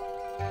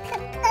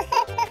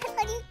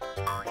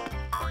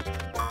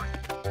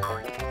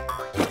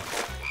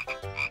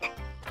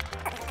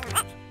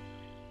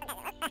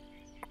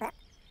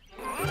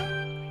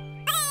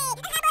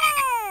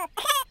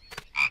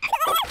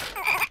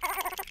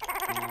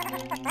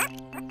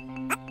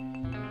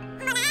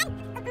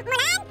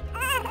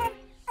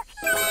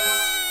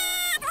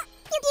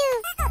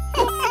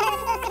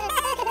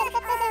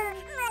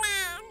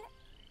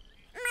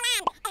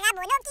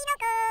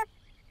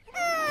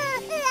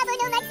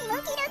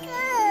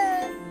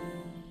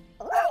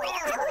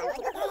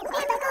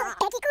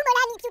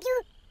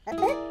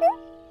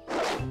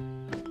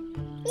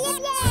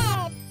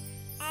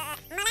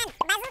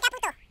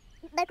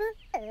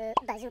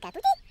 Bazooka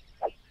putih.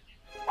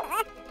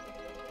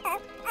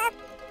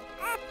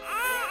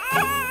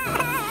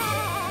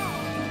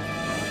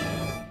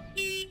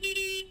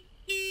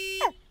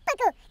 Oh,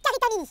 Paco, cari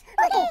Tamis.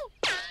 Oke.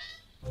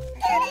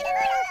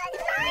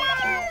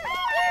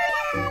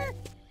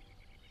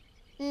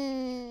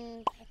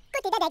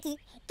 Côté Dadaki,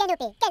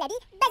 canopé, canadi,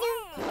 bazou.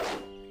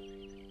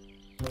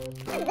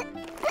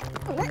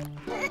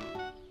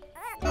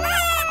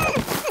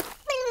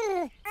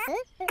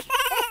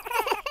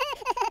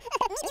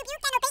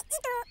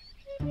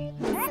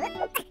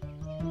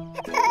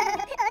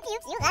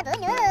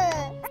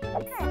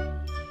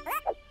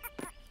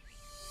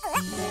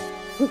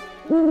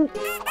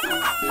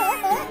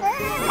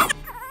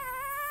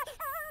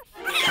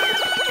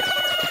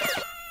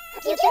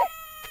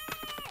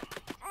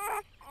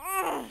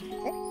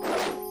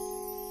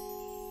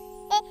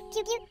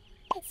 Piu Piu,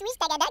 Swiss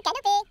tagada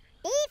canopé.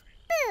 Pif,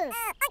 pou.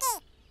 Oke.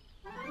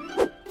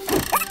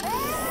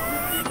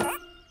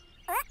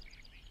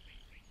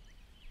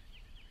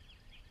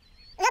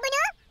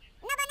 Rabono?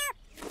 Nobono.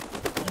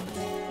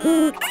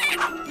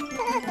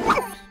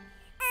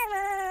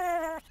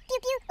 Piu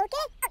Piu,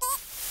 oke? Oke.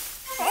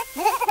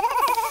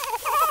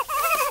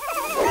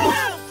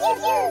 Piu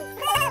Piu.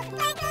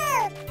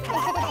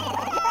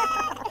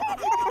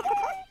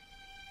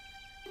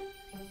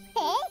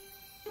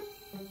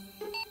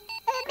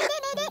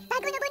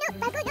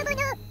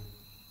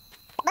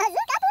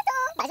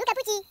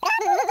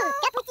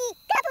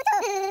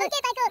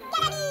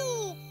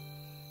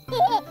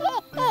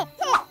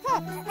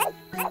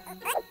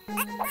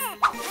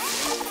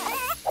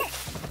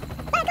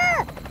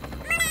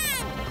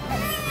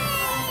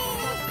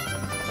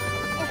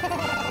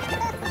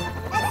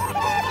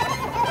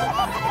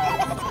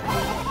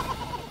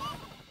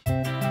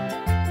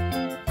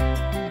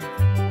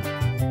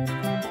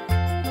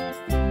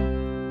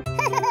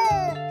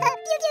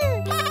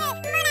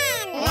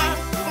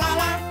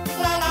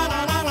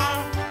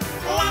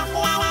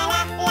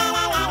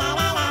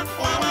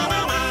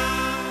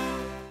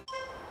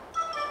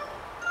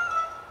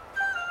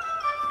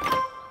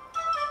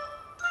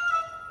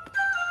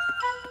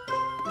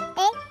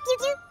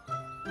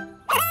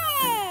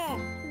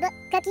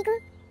 Kakiku?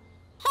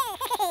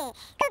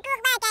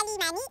 Kukurba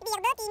kalimani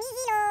birdo tini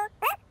zilo.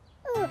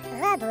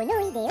 Rabono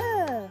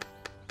ideo.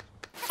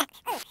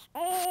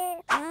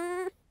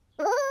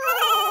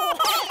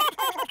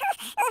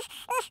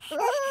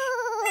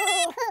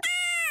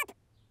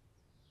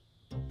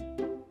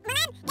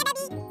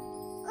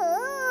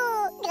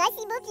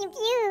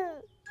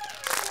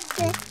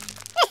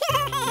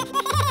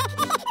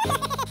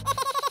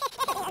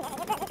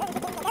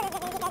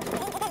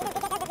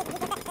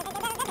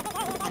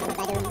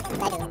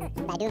 Badum,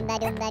 badum,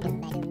 badum, badum,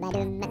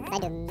 badum,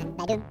 badum,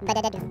 badum,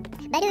 badadadum,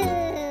 badum.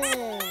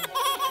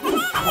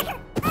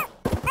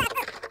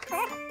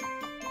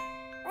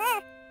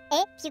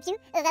 Piu Piu,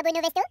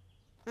 rabonneau vesto?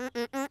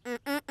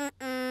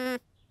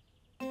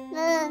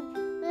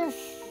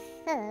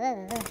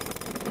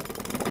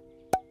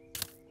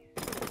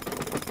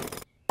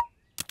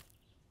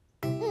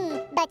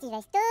 Bati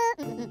vesto,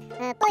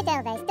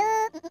 poteur vesto,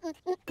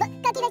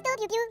 coquille vesto,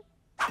 Piu Piu.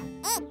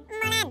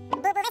 Molang,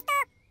 bobo vesto.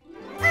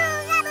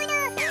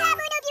 Rabonneau,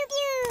 Piu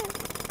Piu.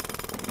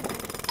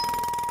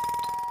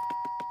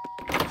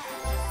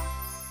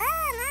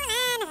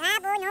 Molang,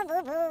 rabonneau,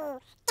 bobo.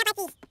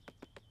 Capati.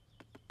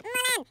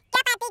 Molang,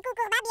 capati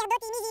kukur babir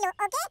doti misilo,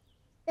 ok?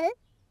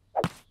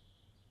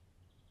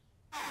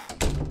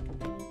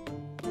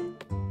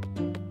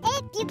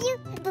 Piu Piu,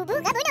 boubou,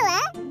 rabonneau,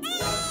 hein?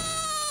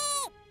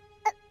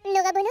 Le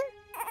rabonneau?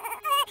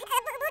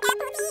 Boubou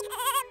capouti,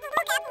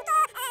 boubou capouto,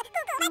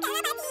 coucou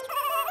macarabati.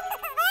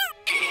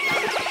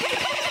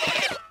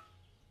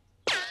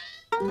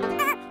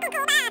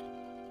 Coucou ba.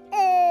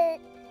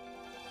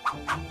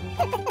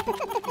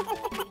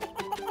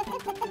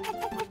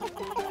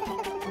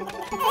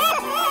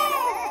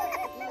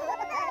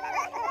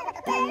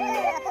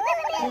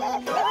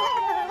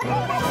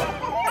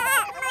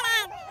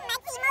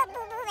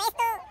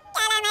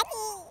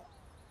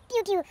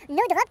 Piu Piu,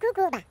 no drop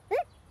coucou ba.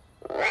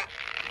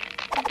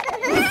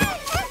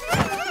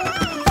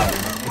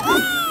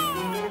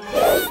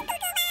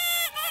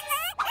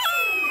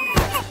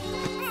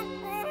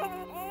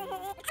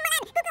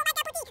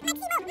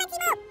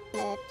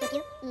 Piu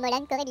Piu,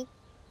 Molang Corébi.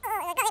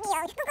 Corébi,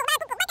 coucou ba,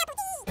 coucou ba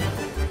capouti.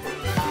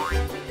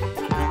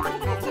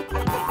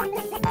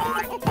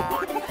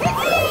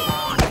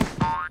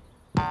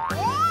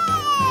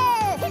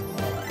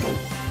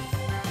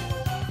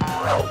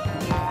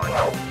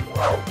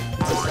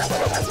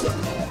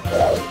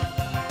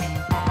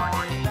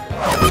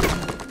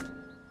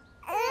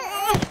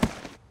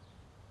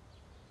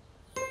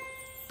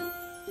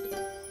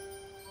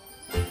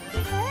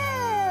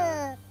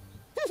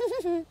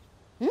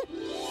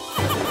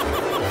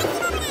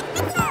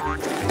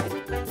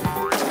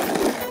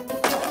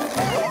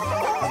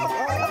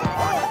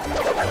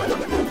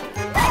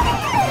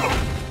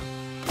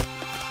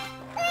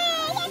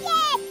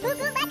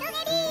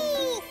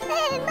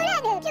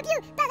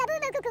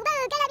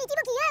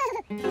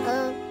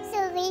 Oh,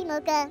 sorry,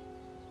 Moka.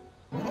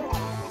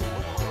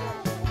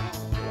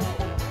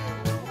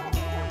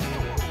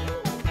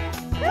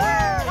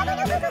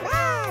 Rabonneau, coucou ba.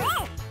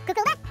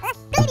 Coucou ba,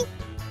 Corébi.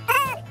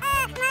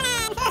 Molang.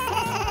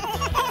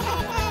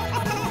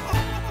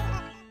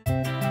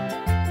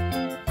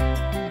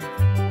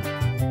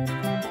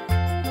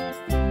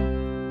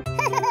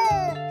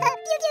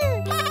 Piu Piu.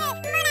 Molang.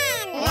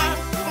 La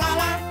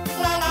la la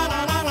la la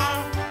la la la.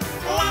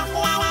 La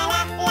la la la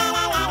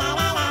la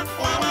la la la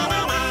la la la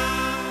la.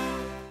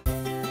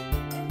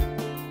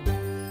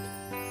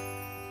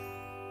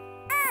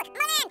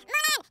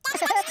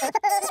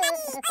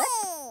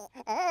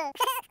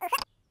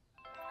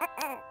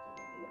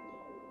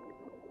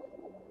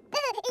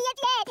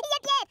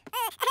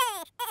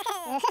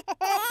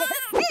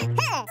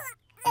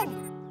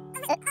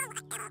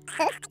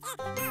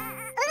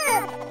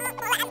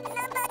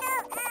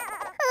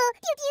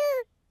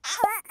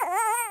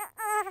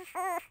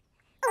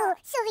 Oh,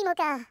 sorry,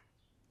 Moka.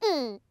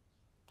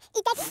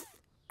 Itaki.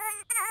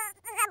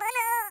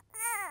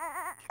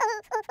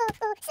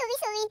 Sorry,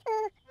 sorry.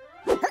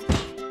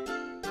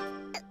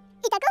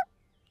 Itako?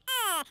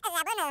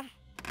 Rabonneau.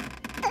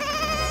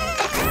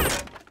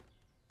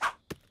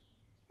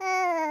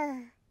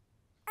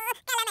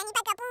 Kalamani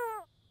pakapou.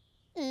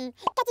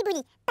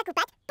 Katibouni,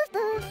 pakoupat, pouf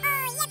pouf.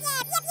 Yep,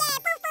 pouf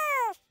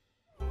pouf.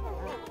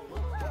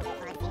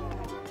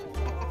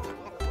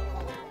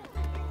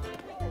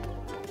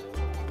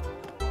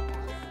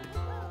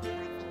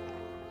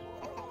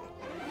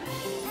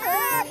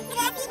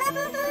 Grazie,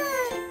 boubou.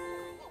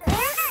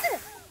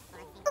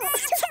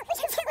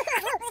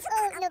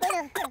 No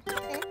bono.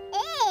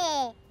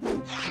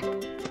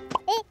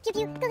 Piu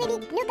Piu, Corébi,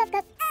 no cof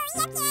cof.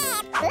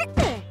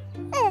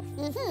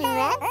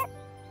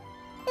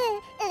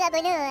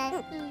 Rabonneau.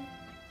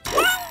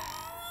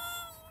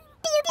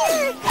 Piu Piu.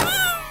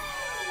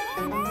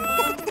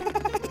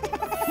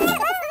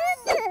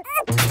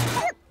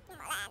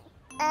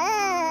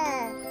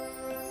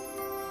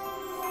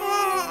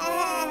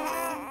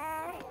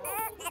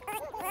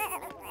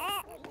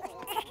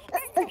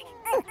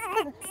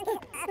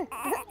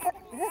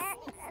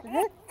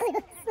 Huh?